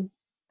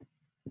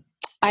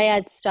I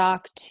add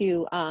stock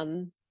to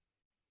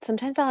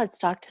sometimes I'll add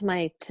stock to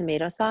my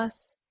tomato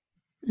sauce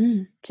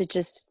Mm, to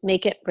just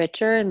make it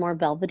richer and more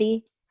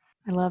velvety.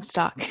 I love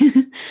stock.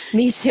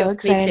 Me So too. Me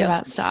excited too.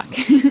 about stock.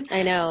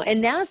 I know.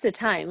 And now's the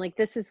time. Like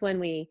this is when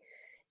we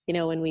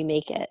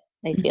make it.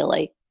 I feel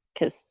like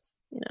because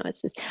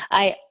it's just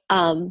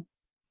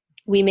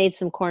we made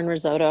some corn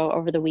risotto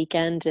over the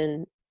weekend,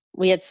 and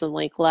we had some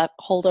like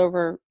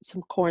holdover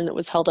some corn that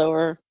was held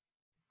over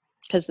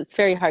because it's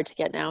very hard to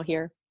get now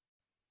here.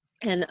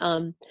 And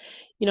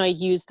I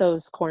use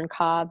those corn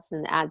cobs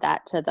and add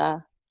that to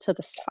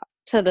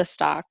the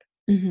stock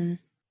Mm-hmm.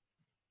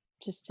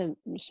 just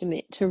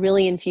to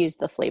really infuse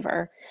the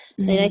flavor.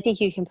 And I Mm-hmm.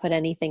 think you can put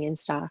anything in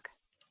stock.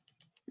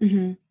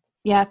 Mm-hmm.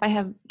 Yeah, if I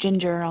have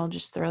ginger, I'll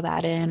just throw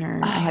that in.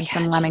 Or I Oh had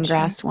some yeah, ginger.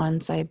 lemongrass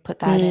once. I put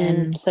that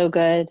in. So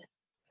good.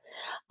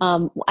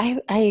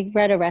 I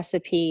read a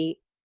recipe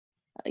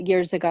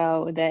years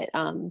ago that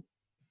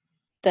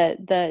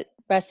the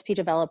recipe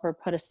developer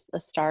put a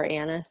star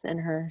anise in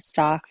her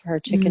stock for her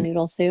chicken Mm.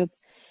 noodle soup.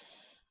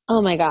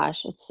 Oh my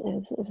gosh, it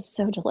was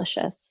so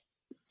delicious,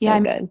 Yeah,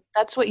 so good.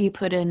 that's what you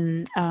put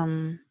in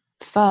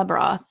pho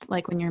broth,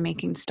 like when you're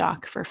making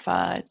stock for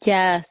pho. You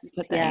Yes,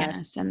 put the yes,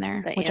 anise in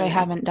there, the which I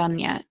haven't anise. done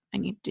yet. I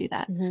need to do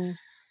that. Hmm.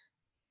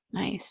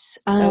 Nice.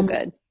 So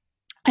good.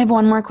 I have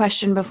one more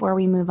question before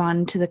we move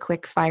on to the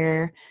quick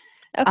fire.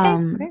 Okay,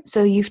 great.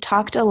 So you've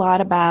talked a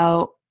lot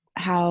about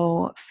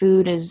how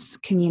food is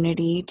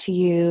community to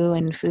you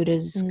and food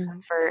is Mm-hmm.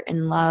 comfort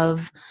and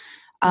love.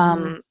 Mm-hmm.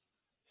 Um,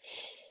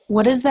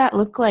 what does that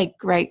look like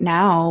right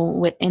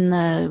now in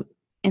the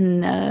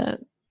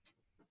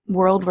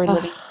world we're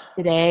living Oh,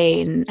 in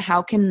today, and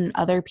how can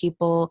other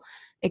people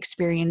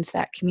experience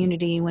that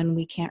community when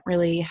we can't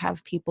really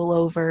have people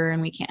over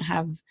and we can't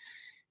have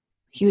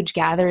huge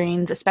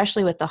gatherings,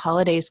 especially with the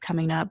holidays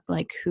coming up?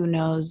 Like, who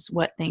knows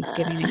what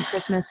Thanksgiving and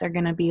Christmas are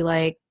going to be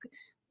like?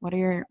 What are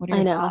your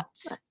I know.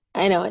 thoughts?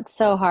 I know it's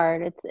so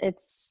hard.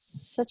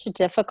 It's such a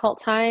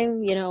difficult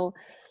time,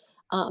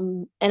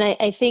 and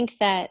I think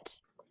that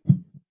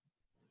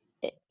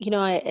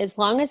as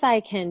long as I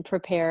can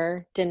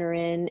prepare dinner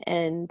in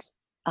and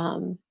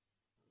um,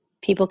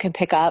 people can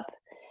pick up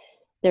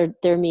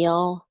their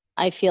meal,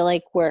 I feel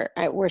like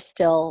we're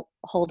still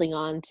holding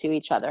on to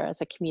each other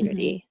as a Hmm.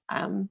 community.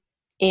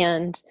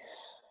 And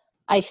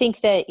I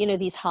think that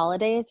these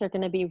holidays are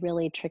going to be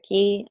really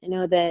tricky. I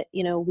know that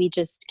we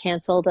just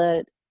canceled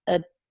a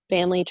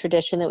family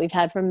tradition that we've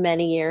had for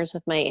many years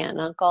with my aunt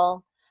and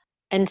uncle,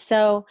 and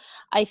so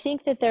I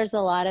think that there's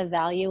a lot of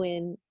value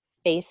in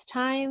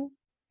FaceTime,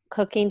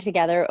 cooking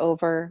together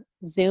over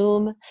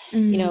Zoom,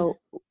 you Mm, know,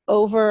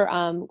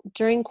 over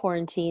during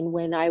quarantine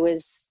when I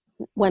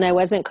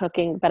wasn't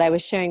cooking, but I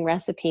was sharing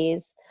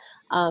recipes.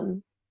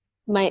 Um,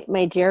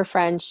 my dear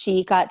friend,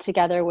 she got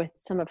together with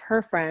some of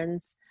her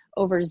friends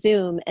over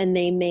Zoom, and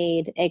they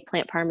made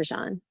eggplant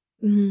parmesan.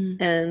 mm,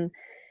 And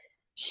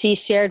she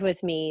shared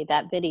with me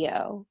that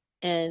video,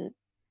 and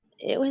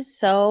it was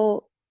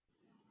so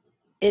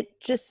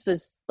it just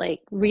was like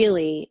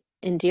really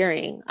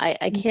endearing. I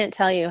mm. can't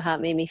tell you how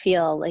it made me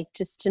feel, like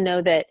just to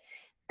know that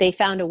they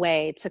found a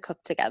way to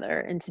cook together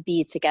and to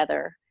be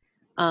together.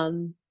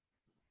 Um,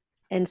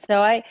 and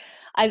so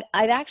I've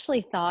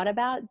actually thought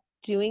about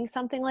doing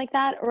something like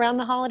that around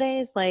the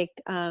holidays,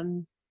 like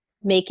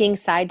making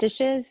side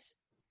dishes,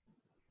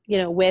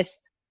 with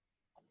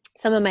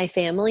some of my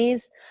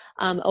families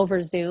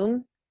over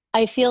Zoom.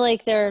 I feel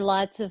like there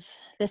are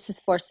this has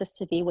forced us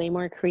to be way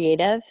more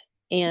creative.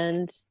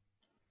 And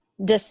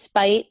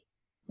despite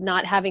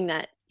not having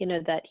that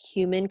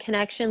human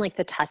connection, like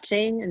the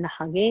touching and the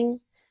hugging,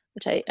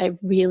 which I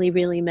really,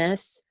 really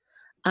miss,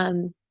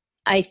 um,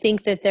 I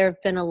think that there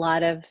have been a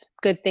lot of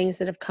good things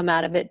that have come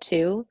out of it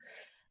too.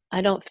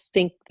 I don't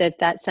think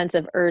that sense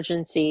of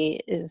urgency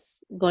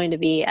is going to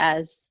be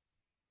as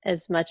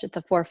much at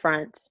the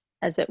forefront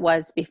as it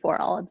was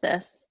before all of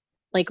this,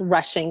 like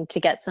rushing to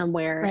get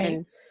somewhere Right.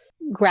 and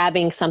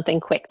grabbing something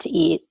quick to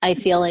eat. I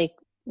feel like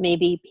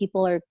maybe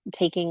people are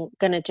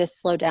gonna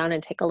just slow down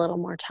and take a little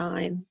more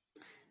time.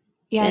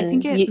 Yeah, I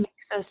think And it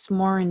makes us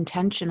more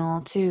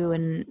intentional too,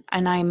 and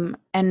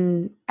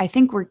I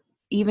think we're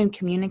even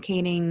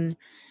communicating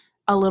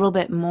a little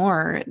bit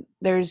more.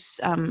 There's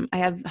I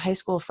have high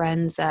school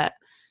friends that,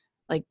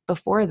 like,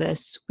 before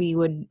this we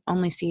would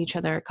only see each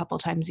other a couple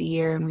times a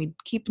year and we'd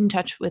keep in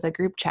touch with a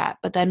group chat,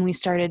 but then we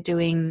started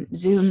doing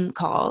Zoom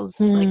calls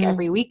like Hmm,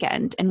 every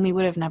weekend, and we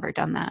would have never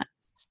done that.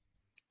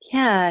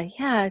 Yeah.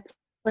 It's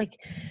like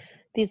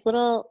these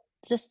little,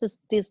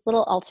 these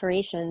little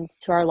alterations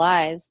to our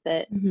lives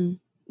that, Hmm.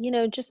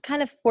 just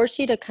kind of force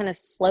you to kind of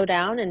slow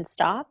down and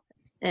stop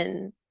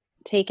and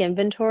take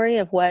inventory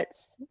of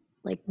what's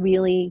like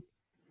really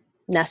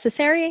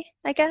necessary,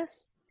 I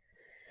guess.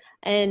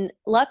 And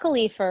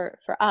luckily for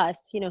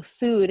us,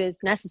 food is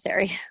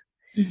necessary.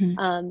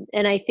 Hmm.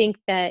 And I think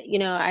that,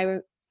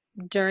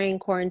 during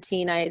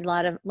quarantine, I had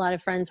a lot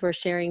of friends were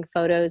sharing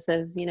photos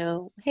of,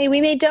 hey, we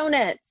made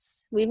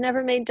donuts. We've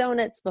never made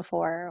donuts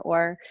before.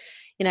 Or,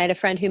 I had a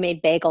friend who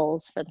made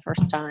bagels for the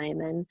first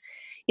time, and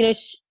you know,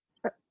 sh-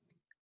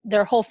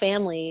 their whole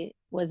family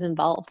was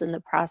involved in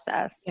the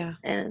process. Yeah.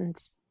 And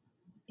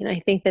I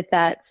think that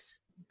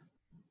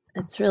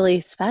it's really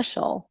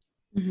special.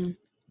 Hmm.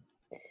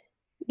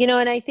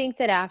 And I think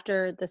that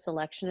after this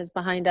election is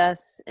behind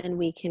us and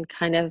we can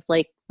kind of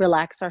like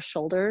relax our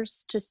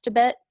shoulders just a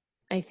bit,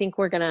 I think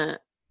we're gonna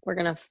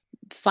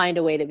find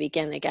a way to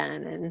begin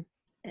again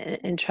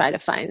and try to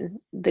find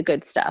the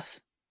good stuff.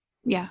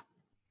 Yeah,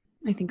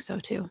 I think so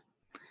too.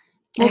 I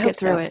We'll hope get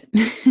through so.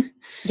 it.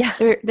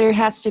 Yeah. There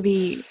has to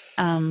be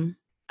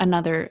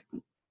another.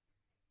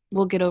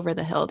 We'll get over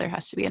the hill. There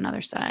has to be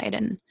another side,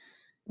 and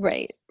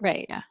Right.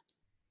 Right. yeah.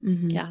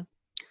 Hmm. Yeah.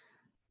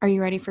 Are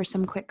you ready for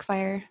some quick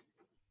fire?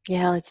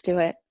 Yeah. Let's do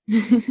it.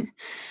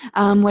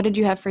 What did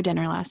you have for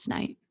dinner last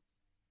night?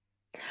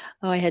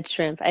 Oh, I had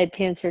shrimp. I had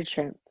pan-seared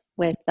shrimp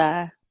with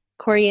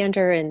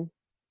coriander and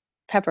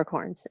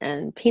peppercorns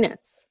and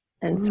peanuts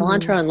and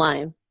cilantro Ooh, and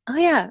lime. Oh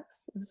yeah, it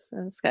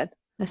was good.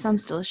 that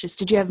sounds delicious.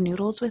 Did you have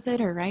noodles with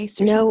it or rice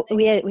or No,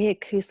 we something? had we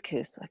had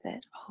couscous with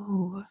it.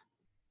 Oh,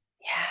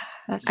 Yeah.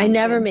 that I sounds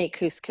never good. make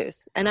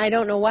couscous, and I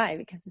don't know why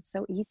because it's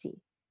so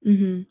easy.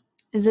 Hmm.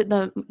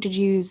 Did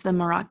you use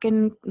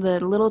the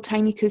little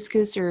tiny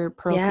couscous or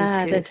pearl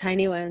Yeah, the couscous?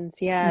 tiny ones.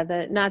 Yeah,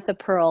 the not the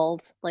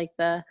pearled, like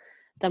the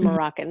Mm-hmm.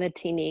 Moroccan, the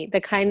teeny, the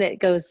kind that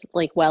goes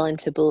like well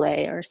into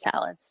boulet or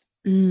salads.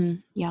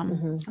 Yum.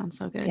 Hmm. Sounds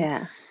so good.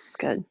 Yeah, it's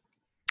good.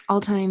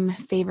 All-time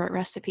favorite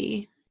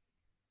recipe.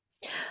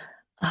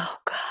 Oh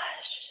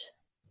gosh,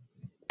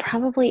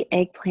 probably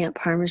eggplant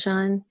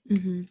parmesan.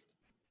 Hmm.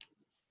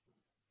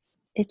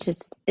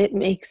 It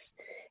makes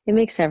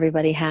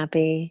everybody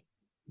happy.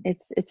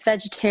 It's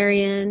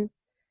vegetarian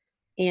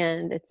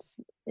and it's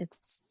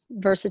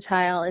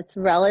versatile. It's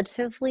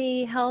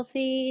relatively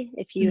healthy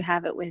if you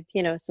have it with,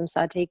 some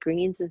sauteed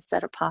greens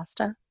instead of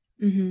pasta.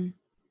 Hmm.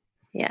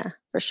 Yeah,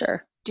 for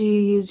sure. Do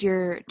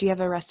you have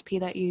a recipe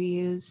that you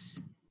use?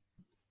 Is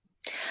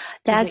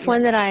it That's your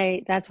one that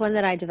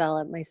I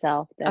developed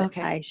myself that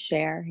Okay. I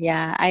share.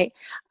 Yeah,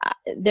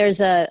 there's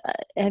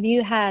have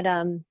you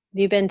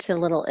been to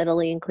Little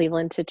Italy in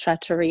Cleveland to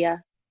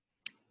Trattoria?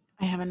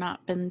 I have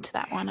not been to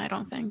that one, I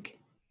don't think.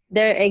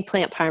 Their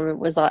eggplant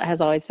parm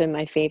has always been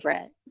my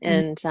favorite,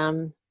 Mm.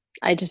 and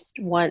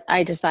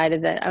I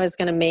decided that I was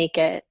going to make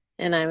it,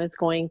 and I was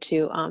going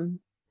to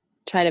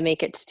try to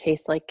make it to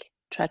taste like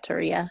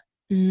trattoria,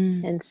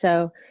 Mm. and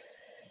so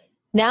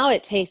now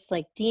it tastes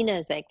like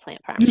Dina's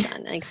eggplant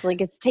parmesan.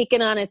 It's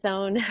taken on its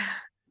own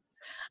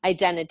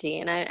identity,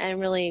 and I'm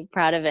really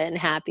proud of it and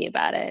happy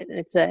about it.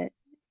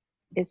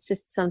 It's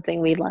just something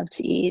we love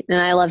to eat,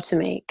 and I love to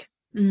make.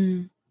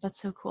 That's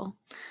so cool.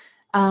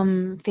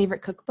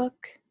 Favorite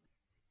cookbook?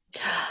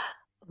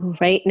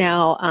 Right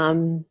now, I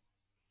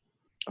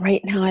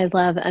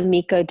love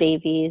Amiko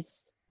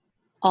Davies,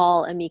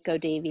 all Amiko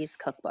Davies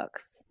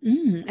cookbooks.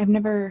 I've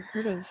never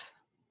heard of.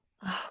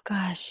 Oh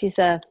gosh, she's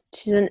an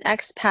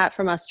expat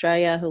from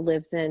Australia who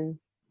lives in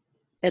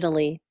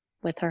Italy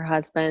with her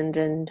husband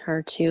and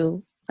her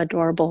two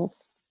adorable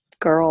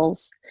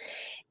girls.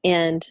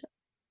 And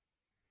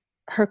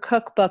her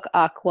cookbook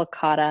Aqua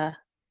Cotta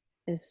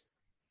is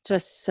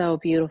just so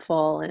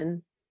beautiful,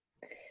 and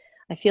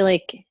I feel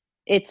like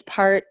it's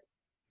part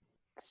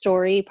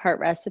story, part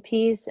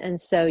recipes, and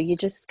so you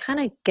just kind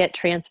of get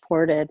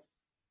transported.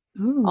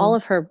 Ooh, All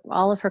of her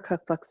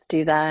cookbooks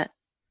do that.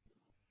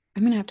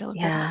 I'm gonna have to look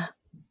that up. Yeah.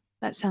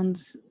 That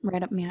sounds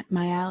right up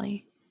my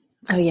alley.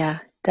 Oh Sounds. yeah,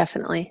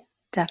 definitely.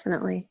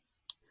 Definitely.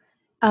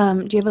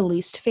 Do you have a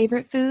least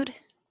favorite food?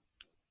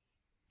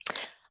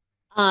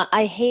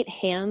 I hate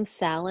ham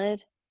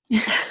salad.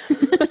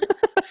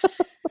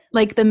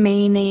 Like the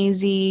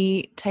mayonnaise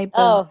type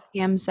of Oh,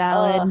 ham oh,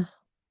 salad?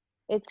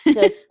 it's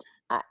just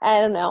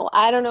I don't know.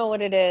 I don't know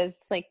what it is.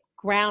 It's like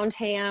ground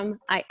ham.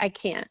 I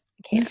can't.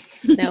 I can't.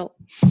 No.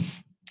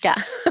 Yeah.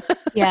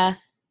 Yeah,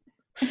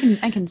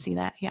 I can see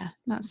that. Yeah,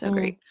 not so Mm.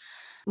 great.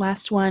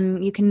 Last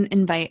one, you can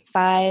invite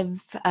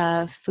five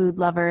food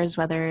lovers,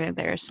 whether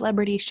they're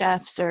celebrity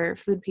chefs or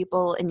food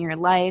people in your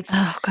life,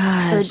 Oh for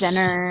gosh.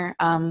 dinner.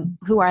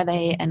 Who are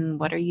they and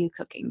what are you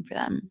cooking for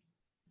them?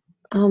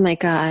 Oh my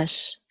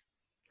gosh.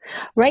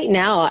 Right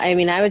now, I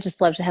mean, I would just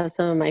love to have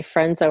some of my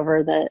friends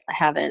over that I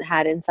haven't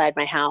had inside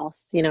my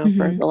house,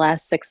 for Hmm. the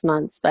last 6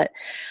 months. But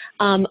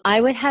I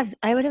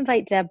would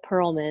invite Deb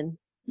Perlman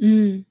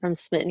Mm. from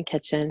Smitten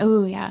Kitchen.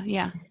 Oh, yeah,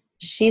 yeah.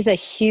 She's a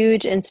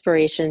huge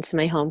inspiration to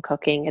my home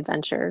cooking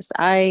adventures.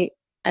 I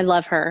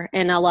love her,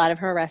 and a lot of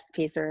her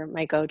recipes are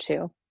my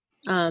go-to.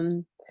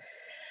 Um,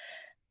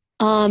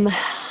 Um,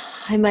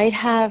 I might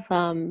have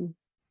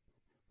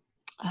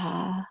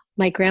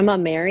my grandma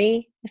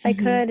Mary, if I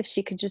Mm-hmm. could, if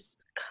she could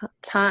just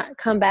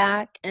come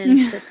back and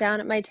sit down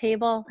at my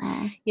table.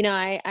 Oh.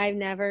 I've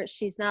never,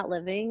 she's not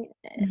living,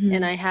 and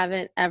Mm-hmm. I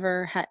haven't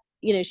ever had,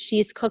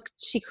 she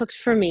cooked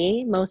for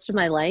me most of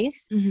my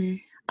life. Mm-hmm.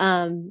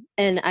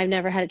 And I've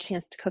never had a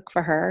chance to cook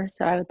for her,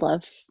 so I would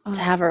love to Oh.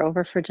 have her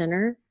over for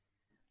dinner.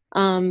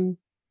 Um,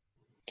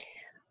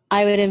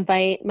 I would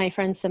invite my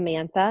friend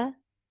Samantha.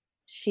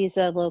 She's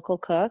a local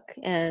cook,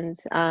 and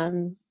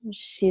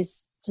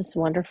she's just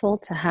wonderful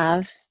to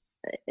have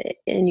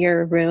in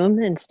your room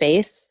and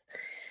space.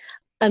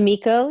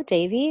 Amiko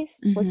Davies,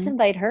 let's Mm-hmm.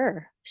 invite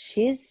her.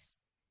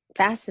 She's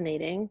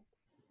fascinating.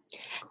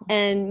 Cool.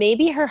 And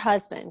maybe her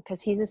husband,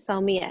 because he's a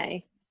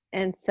sommelier.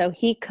 And so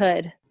he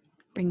could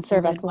Bring some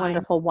serve good us wine.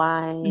 wonderful Mm-hmm.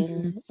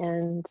 wine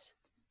and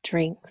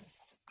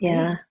drinks. Great.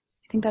 Yeah.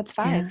 I think that's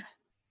Yeah. 5.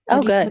 Oh, What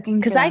are you good. cooking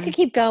Because for I could them?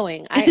 keep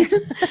going. I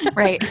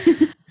Right.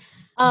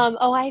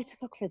 I have to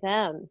cook for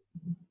them.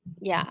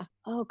 Yeah.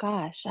 Oh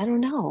gosh, I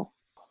don't know.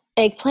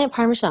 Eggplant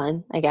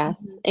parmesan, I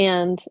guess,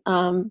 Mhm.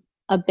 and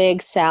a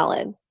big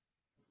salad,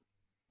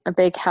 a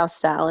big house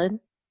salad,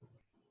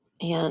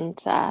 and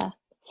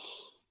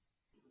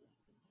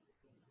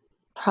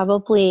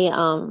probably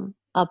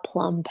a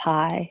plum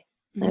pie.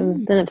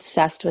 I've been Mm.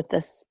 obsessed with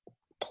this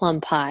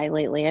plum pie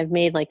lately. I've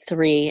made like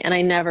 3, and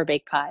I never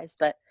bake pies,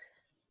 but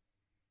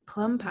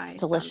Plum it's pie sounds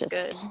delicious.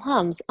 good.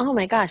 Plums. Oh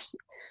my gosh.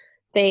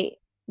 They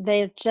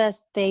they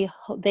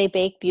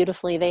bake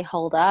beautifully. They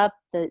hold up.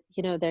 They're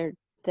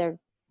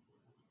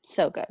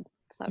so good.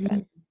 So Mm.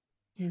 good.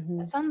 Hmm.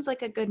 That sounds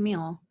like a good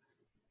meal.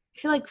 I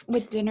feel like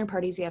with dinner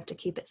parties, you have to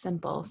keep it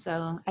simple.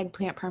 So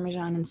eggplant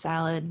parmesan and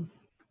salad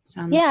Yeah,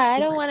 sounds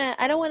perfect.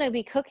 I don't want to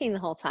be cooking the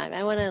whole time.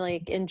 I want to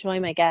like enjoy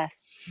my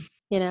guests,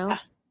 you know? Yeah.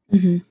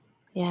 Hmm.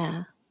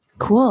 Yeah.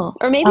 Cool.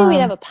 Or maybe we'd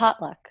have a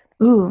potluck.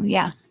 Ooh,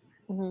 yeah,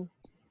 Hmm.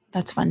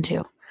 that's fun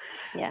too.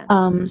 Yeah.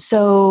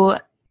 So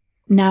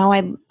now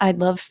I'd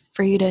love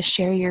for you to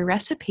share your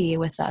recipe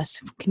with us.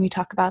 Can we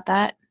talk about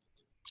that?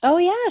 Oh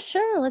yeah,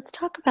 sure. Let's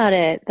talk about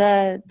it.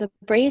 The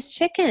braised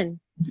chicken.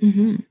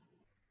 Mm-hmm.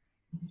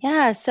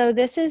 Yeah, so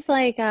this is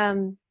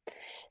something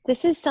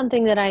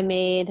that I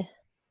made.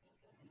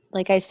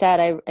 Like I said,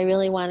 I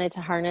really wanted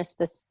to harness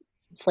this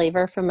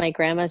flavor from my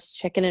grandma's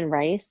chicken and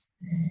rice.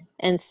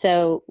 And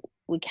so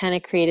we kind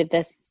of created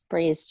this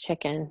braised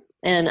chicken.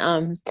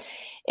 And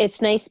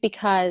it's nice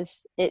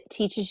because it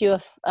teaches you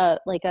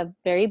like a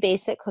very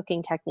basic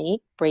cooking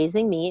technique,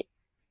 braising meat,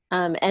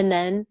 and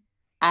then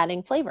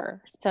adding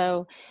flavor.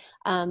 So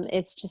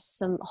it's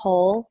just a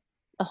whole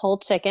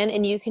chicken,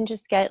 and you can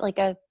just get like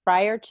a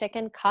fryer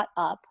chicken cut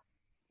up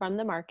from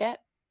the market,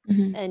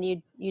 Mm-hmm. and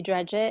you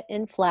dredge it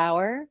in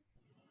flour,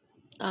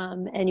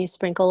 and you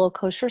sprinkle a little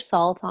kosher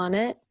salt on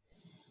it,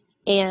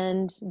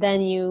 and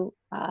then you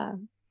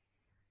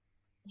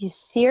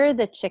sear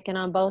the chicken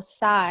on both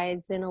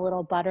sides in a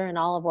little butter and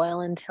olive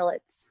oil until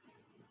it's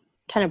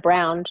kind of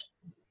browned,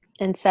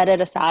 and set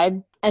it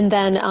aside. And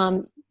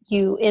then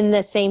you, in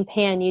the same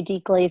pan, you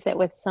deglaze it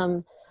with some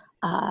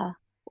uh,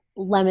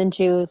 lemon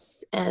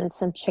juice and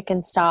some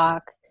chicken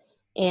stock,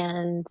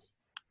 and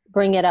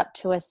bring it up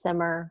to a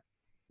simmer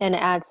and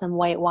add some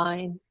white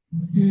wine.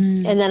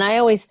 Mm. And then I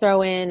always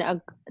throw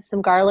in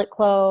some garlic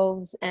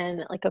cloves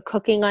and like a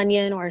cooking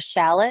onion or a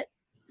shallot.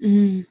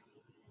 Mm.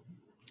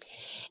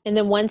 And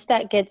then once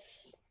that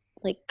gets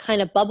like kind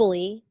of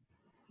bubbly,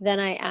 then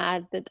I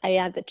add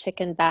the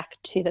chicken back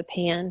to the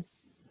pan,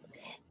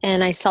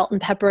 and I salt and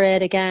pepper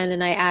it again,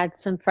 and I add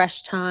some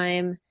fresh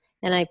thyme,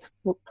 and I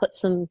put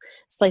some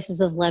slices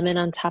of lemon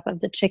on top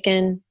of the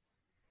chicken,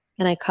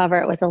 and I cover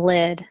it with a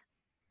lid,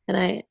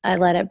 and I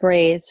let it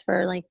braise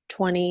for like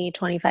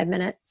 20-25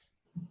 minutes.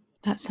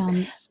 That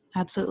sounds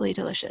absolutely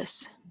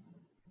delicious.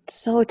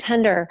 So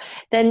tender.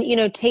 Then,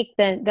 take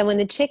then when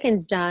the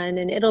chicken's done,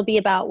 and it'll be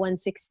about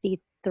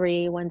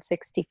 163,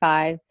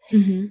 165,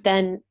 Mm-hmm.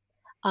 then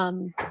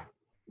um,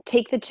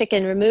 take the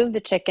chicken, remove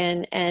the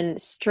chicken, and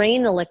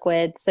strain the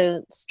liquid.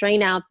 So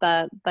strain out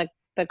the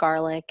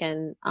garlic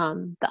and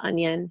the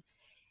onion,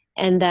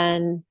 and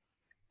then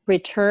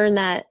return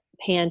that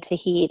pan to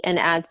heat and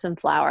add some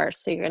flour.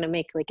 So you're going to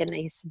make like a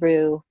nice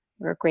roux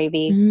or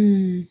gravy,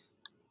 Mm.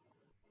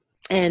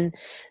 and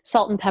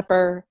salt and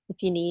pepper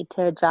if you need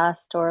to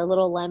adjust, or a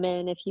little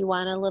lemon if you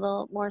want a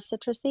little more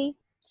citrusy.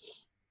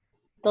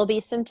 There'll be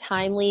some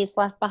thyme leaves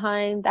left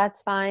behind.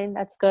 That's fine.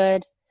 That's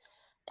good.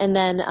 And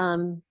then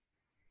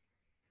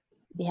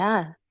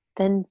yeah,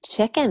 then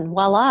chicken,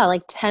 voila,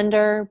 like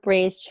tender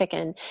braised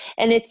chicken.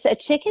 And it's a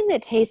chicken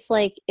that tastes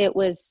like it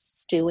was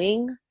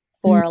stewing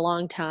Mm. for a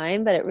long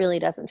time, but it really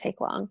doesn't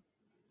take long.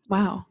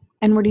 Wow.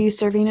 And what are you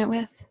serving it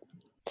with?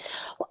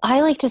 Well,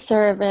 I like to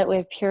serve it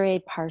with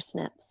pureed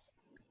parsnips.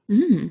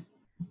 Mm.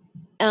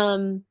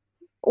 Um,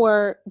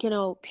 or,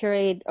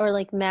 pureed or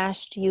like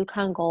mashed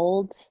Yukon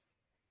Golds.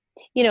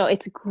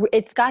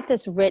 It's got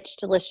this rich,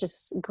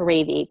 delicious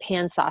gravy,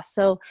 pan sauce.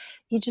 So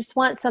you just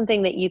want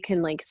something that you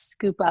can like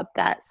scoop up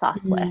that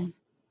sauce with. Mm.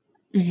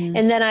 Mm-hmm.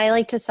 And then I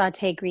like to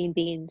saute green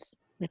beans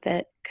with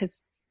it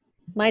because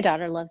My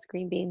daughter loves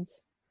green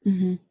beans.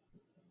 Mm-hmm.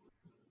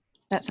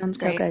 That sounds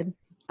So great. good.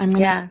 I'm going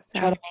to Yeah. try to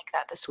So make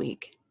that this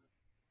week.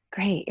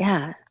 great.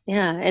 Yeah.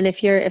 Yeah. And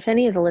if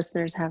any of the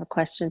listeners have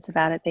questions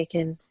about it, they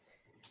can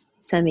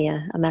send me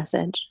a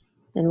message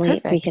and we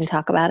can Perfect.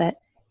 talk about it.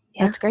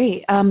 Yeah. That's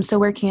great. So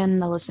where can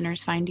the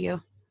listeners find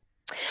you?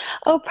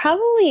 Oh,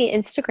 probably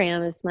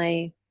Instagram is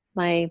my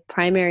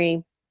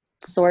primary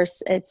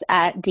source. It's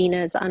at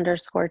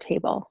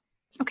Dina's_table.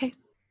 Okay.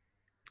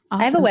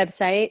 I have a Awesome.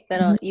 website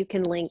that you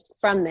can link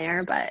from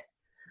there, but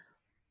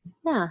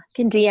yeah, you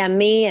can DM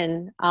me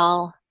and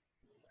I'll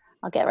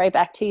get right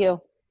back to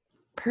you.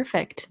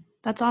 Perfect.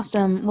 That's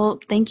awesome. Well,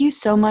 thank you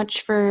so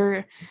much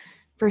for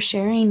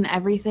sharing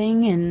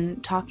everything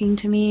and talking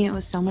to me. It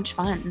was so much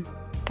fun.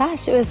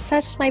 Gosh, it was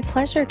such my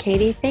pleasure,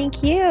 Katie.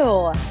 Thank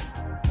you.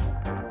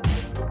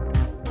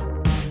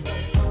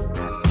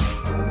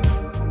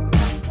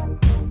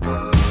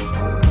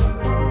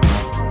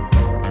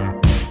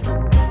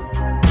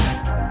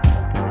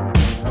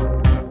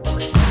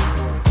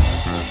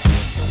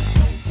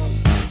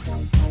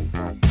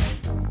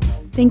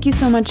 Thank you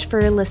so much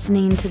for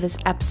listening to this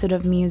episode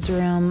of Muse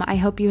Room. I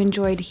hope you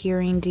enjoyed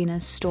hearing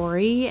Dina's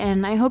story,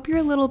 and I hope you're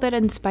a little bit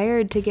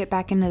inspired to get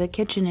back into the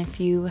kitchen if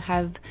you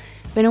have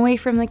been away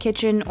from the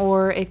kitchen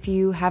or if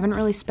you haven't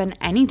really spent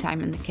any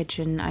time in the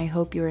kitchen. I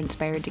hope you're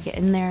inspired to get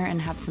in there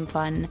and have some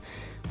fun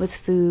with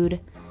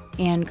food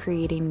and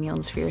creating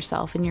meals for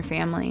yourself and your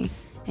family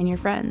and your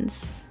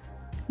friends.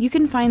 You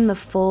can find the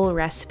full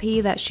recipe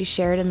that she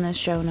shared in the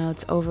show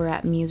notes over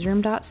at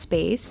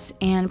museroom.space,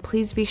 and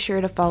please be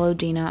sure to follow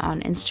Dina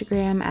on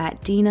Instagram at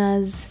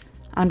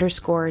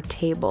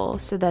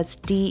Dinas_table. So that's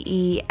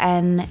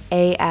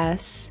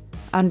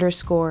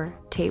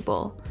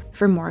DENAS_table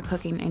for more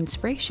cooking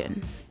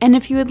inspiration. And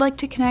if you would like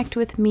to connect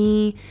with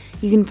me,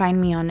 you can find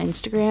me on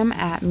Instagram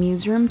at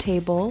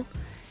museroomtable.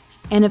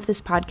 And if this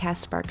podcast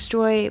sparks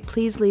joy,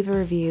 please leave a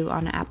review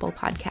on Apple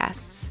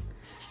Podcasts.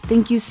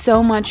 Thank you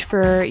so much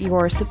for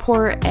your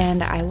support,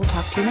 and I will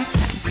talk to you next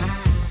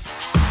time.